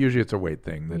it's a weight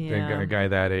thing. That a guy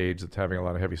that age that's having a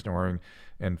lot of heavy snoring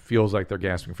and feels like they're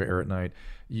gasping for air at night,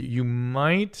 you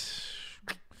might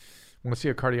want to see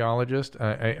a cardiologist.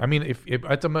 I mean, if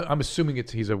I'm assuming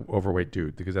he's an overweight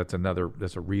dude because that's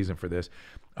a reason for this.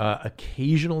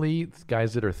 Occasionally,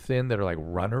 guys that are thin that are like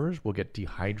runners will get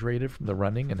dehydrated from the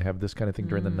running and have this kind of thing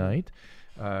during the night.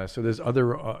 So there's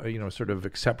other, sort of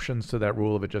exceptions to that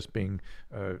rule of it just being,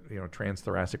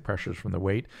 transthoracic pressures from the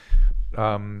weight.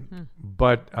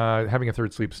 But having a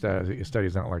third sleep study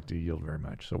is not likely to yield very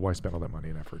much. So why spend all that money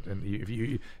and effort? And if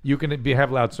you can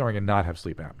have loud snoring and not have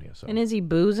sleep apnea. So. And is he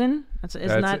boozing? Is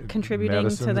that contributing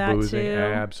to that boozing, too?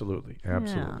 Absolutely.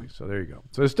 Yeah. So there you go.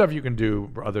 So there's stuff you can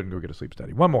do other than go get a sleep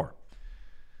study. One more.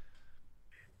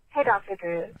 Hey, Dr.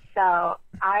 Drew. So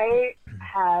I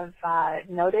have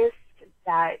noticed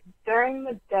that during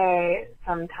the day,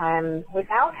 sometimes,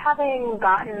 without having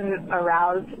gotten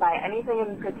aroused by anything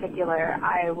in particular,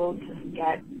 I will just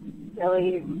get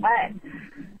really wet.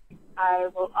 I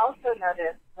will also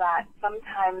notice that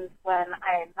sometimes when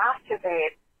I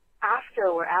masturbate,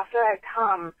 after I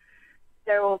come,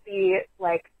 there will be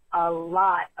like a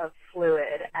lot of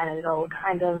fluid, and it'll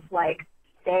kind of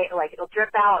it'll drip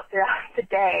out throughout the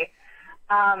day.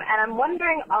 And I'm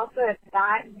wondering also if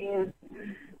that is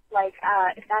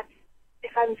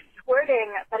if I'm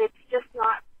squirting, but it's just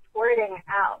not squirting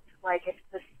out. Like if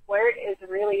the squirt is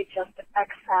really just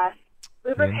excess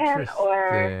lubricant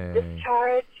or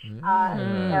discharge.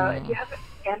 So if you have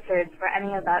answers for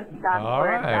any of that stuff,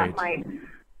 or if that might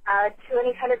add to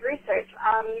any kind of research.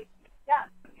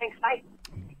 Thanks, bye.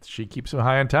 She keeps them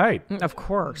high and tight. Of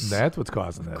course. That's what's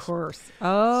causing this. Of course.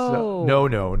 Oh. So,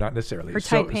 no, not necessarily. Her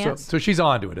tight pants? So she's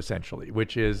onto it, essentially,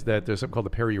 which is that there's something called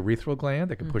the periurethral gland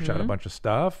that can push out a bunch of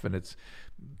stuff, and it's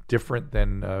different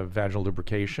than vaginal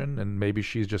lubrication, and maybe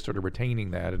she's just sort of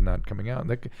retaining that and not coming out.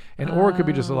 Or it could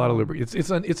be just a lot of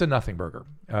lubrication. It's a nothing burger.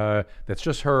 That's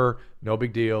just her. No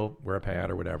big deal. Wear a pad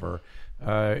or whatever.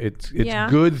 It's a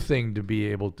good thing to be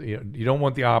able to. You don't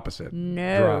want the opposite.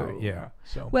 No. Dry. Yeah.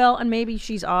 So. Well, and maybe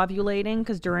she's ovulating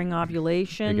because during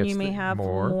ovulation you may have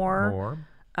more.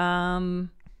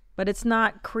 But it's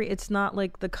not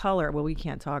like the color. Well, we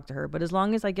can't talk to her, but as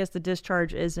long as I guess the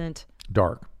discharge isn't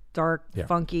dark,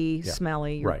 funky,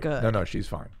 smelly, you're good. No, she's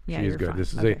fine. Yeah, she's good. Fine.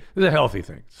 This is a healthy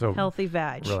thing. So healthy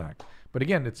vag. Relax. But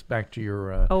again, it's back to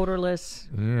your odorless.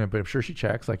 Yeah, but I'm sure she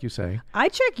checks, like you say. I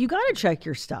check. You got to check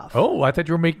your stuff. Oh, I thought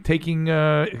you were taking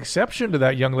exception to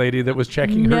that young lady that was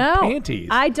checking her panties.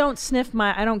 I don't sniff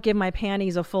I don't give my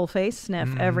panties a full face sniff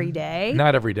every day.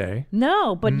 Not every day.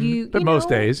 No, but But most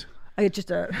days. I just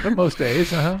But most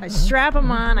days. I strap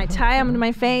them on. I tie them to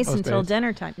my face until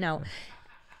dinner time. No.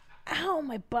 Ow,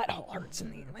 my butthole hurts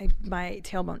in my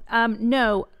tailbone.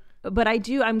 No. But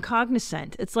I'm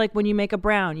cognizant. It's like when you make a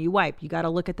brown, you wipe. You got to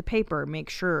look at the paper, make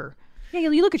sure. Yeah,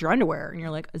 you look at your underwear and you're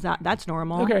like, that's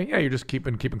normal? Okay, yeah, you're just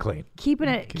keeping clean. Keeping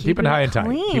high and tight.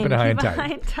 Keeping it high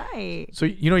and tight. So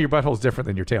your butthole's different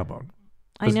than your tailbone.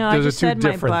 I know. I just said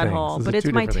my butthole, but it's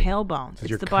my tailbone.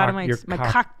 It's the bottom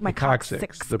of my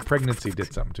coccyx. The pregnancy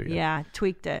did something to you. Yeah,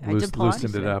 tweaked it. I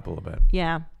loosened it up a little bit.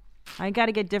 Yeah. I got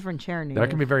to get different chair new.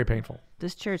 That can be very painful.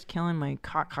 This chair's killing my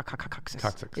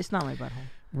coccyx. It's not my butthole.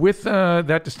 With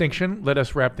that distinction, let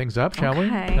us wrap things up, shall we?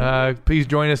 Please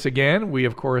join us again. We,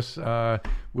 of course,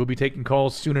 will be taking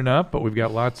calls soon enough, but we've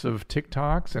got lots of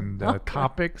TikToks and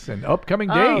topics and upcoming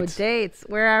dates. Oh, dates.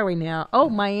 Where are we now? Oh,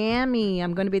 Miami.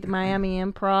 I'm going to be at the Miami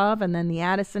Improv and then the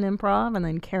Addison Improv and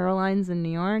then Caroline's in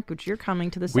New York, which you're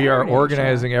coming to the Saturday We are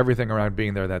organizing everything around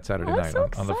being there that Saturday night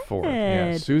on the 4th.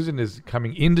 Yeah, Susan is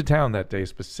coming into town that day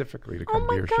specifically to come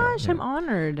to your show. Oh, my gosh. I'm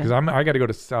honored. Because I got to go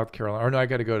to South Carolina. Or no, I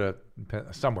got to go to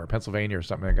somewhere, Pennsylvania or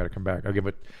something. I got to come back. I'll give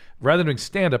it, rather than doing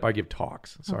stand-up, I give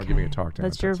talks. So I'm giving a talk to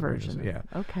That's your version. Yeah.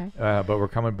 Okay. But we're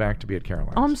coming back to be at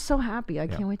Caroline's. Oh, I'm so happy. I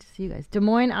can't wait to see you guys. Des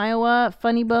Moines, Iowa,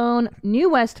 Funny Bone,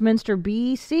 New Westminster,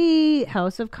 BC,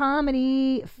 House of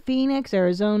Comedy, Phoenix,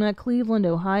 Arizona, Cleveland,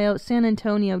 Ohio, San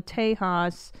Antonio,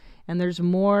 Tejas, and there's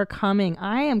more coming.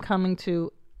 I am coming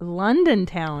to London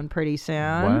town pretty soon.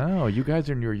 Wow, you guys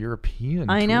are in your European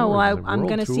I know. Tours, well, I'm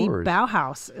going to see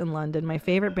Bauhaus in London, my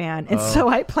favorite band. And so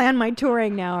I plan my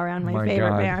touring now around my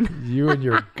favorite band. You and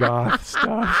your goth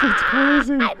stuff. It's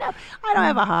crazy. I know. I don't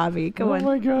have a hobby. Come on.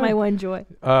 My God. My one joy.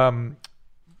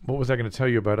 What was I going to tell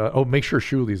you about? Make sure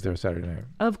Shuli's there Saturday night.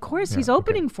 Of course. He's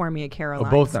opening for me at Caroline's.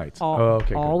 Both nights.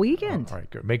 All weekend. All right,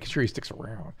 good. Make sure he sticks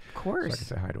around. Of course. So I can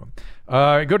say hi to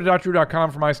him. Go to drdrew.com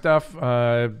for my stuff.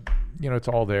 It's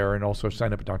all there. And also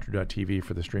sign up at drdrew.tv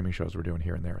for the streaming shows we're doing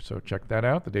here and there. So check that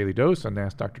out. The Daily Dose on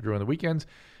Ask Dr. Drew on the weekends.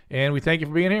 And we thank you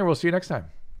for being here. We'll see you next time.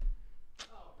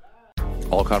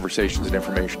 All conversations and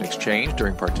information exchanged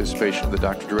during participation in the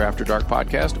Dr. Drew After Dark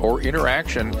podcast or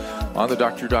interaction on the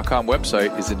drdrew.com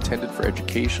website is intended for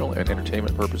educational and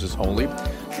entertainment purposes only.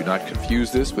 Do not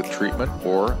confuse this with treatment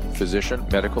or physician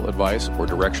medical advice or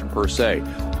direction per se.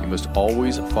 You must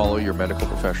always follow your medical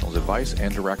professional's advice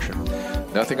and direction.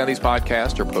 Nothing on these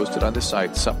podcasts or posted on this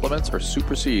site supplements or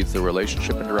supersedes the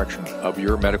relationship and direction of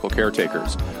your medical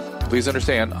caretakers. Please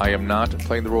understand, I am not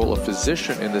playing the role of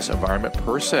physician in this environment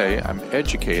per se. I'm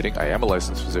educating. I am a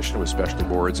licensed physician with specialty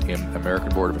boards in American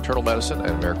Board of Internal Medicine and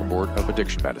American Board of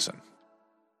Addiction Medicine.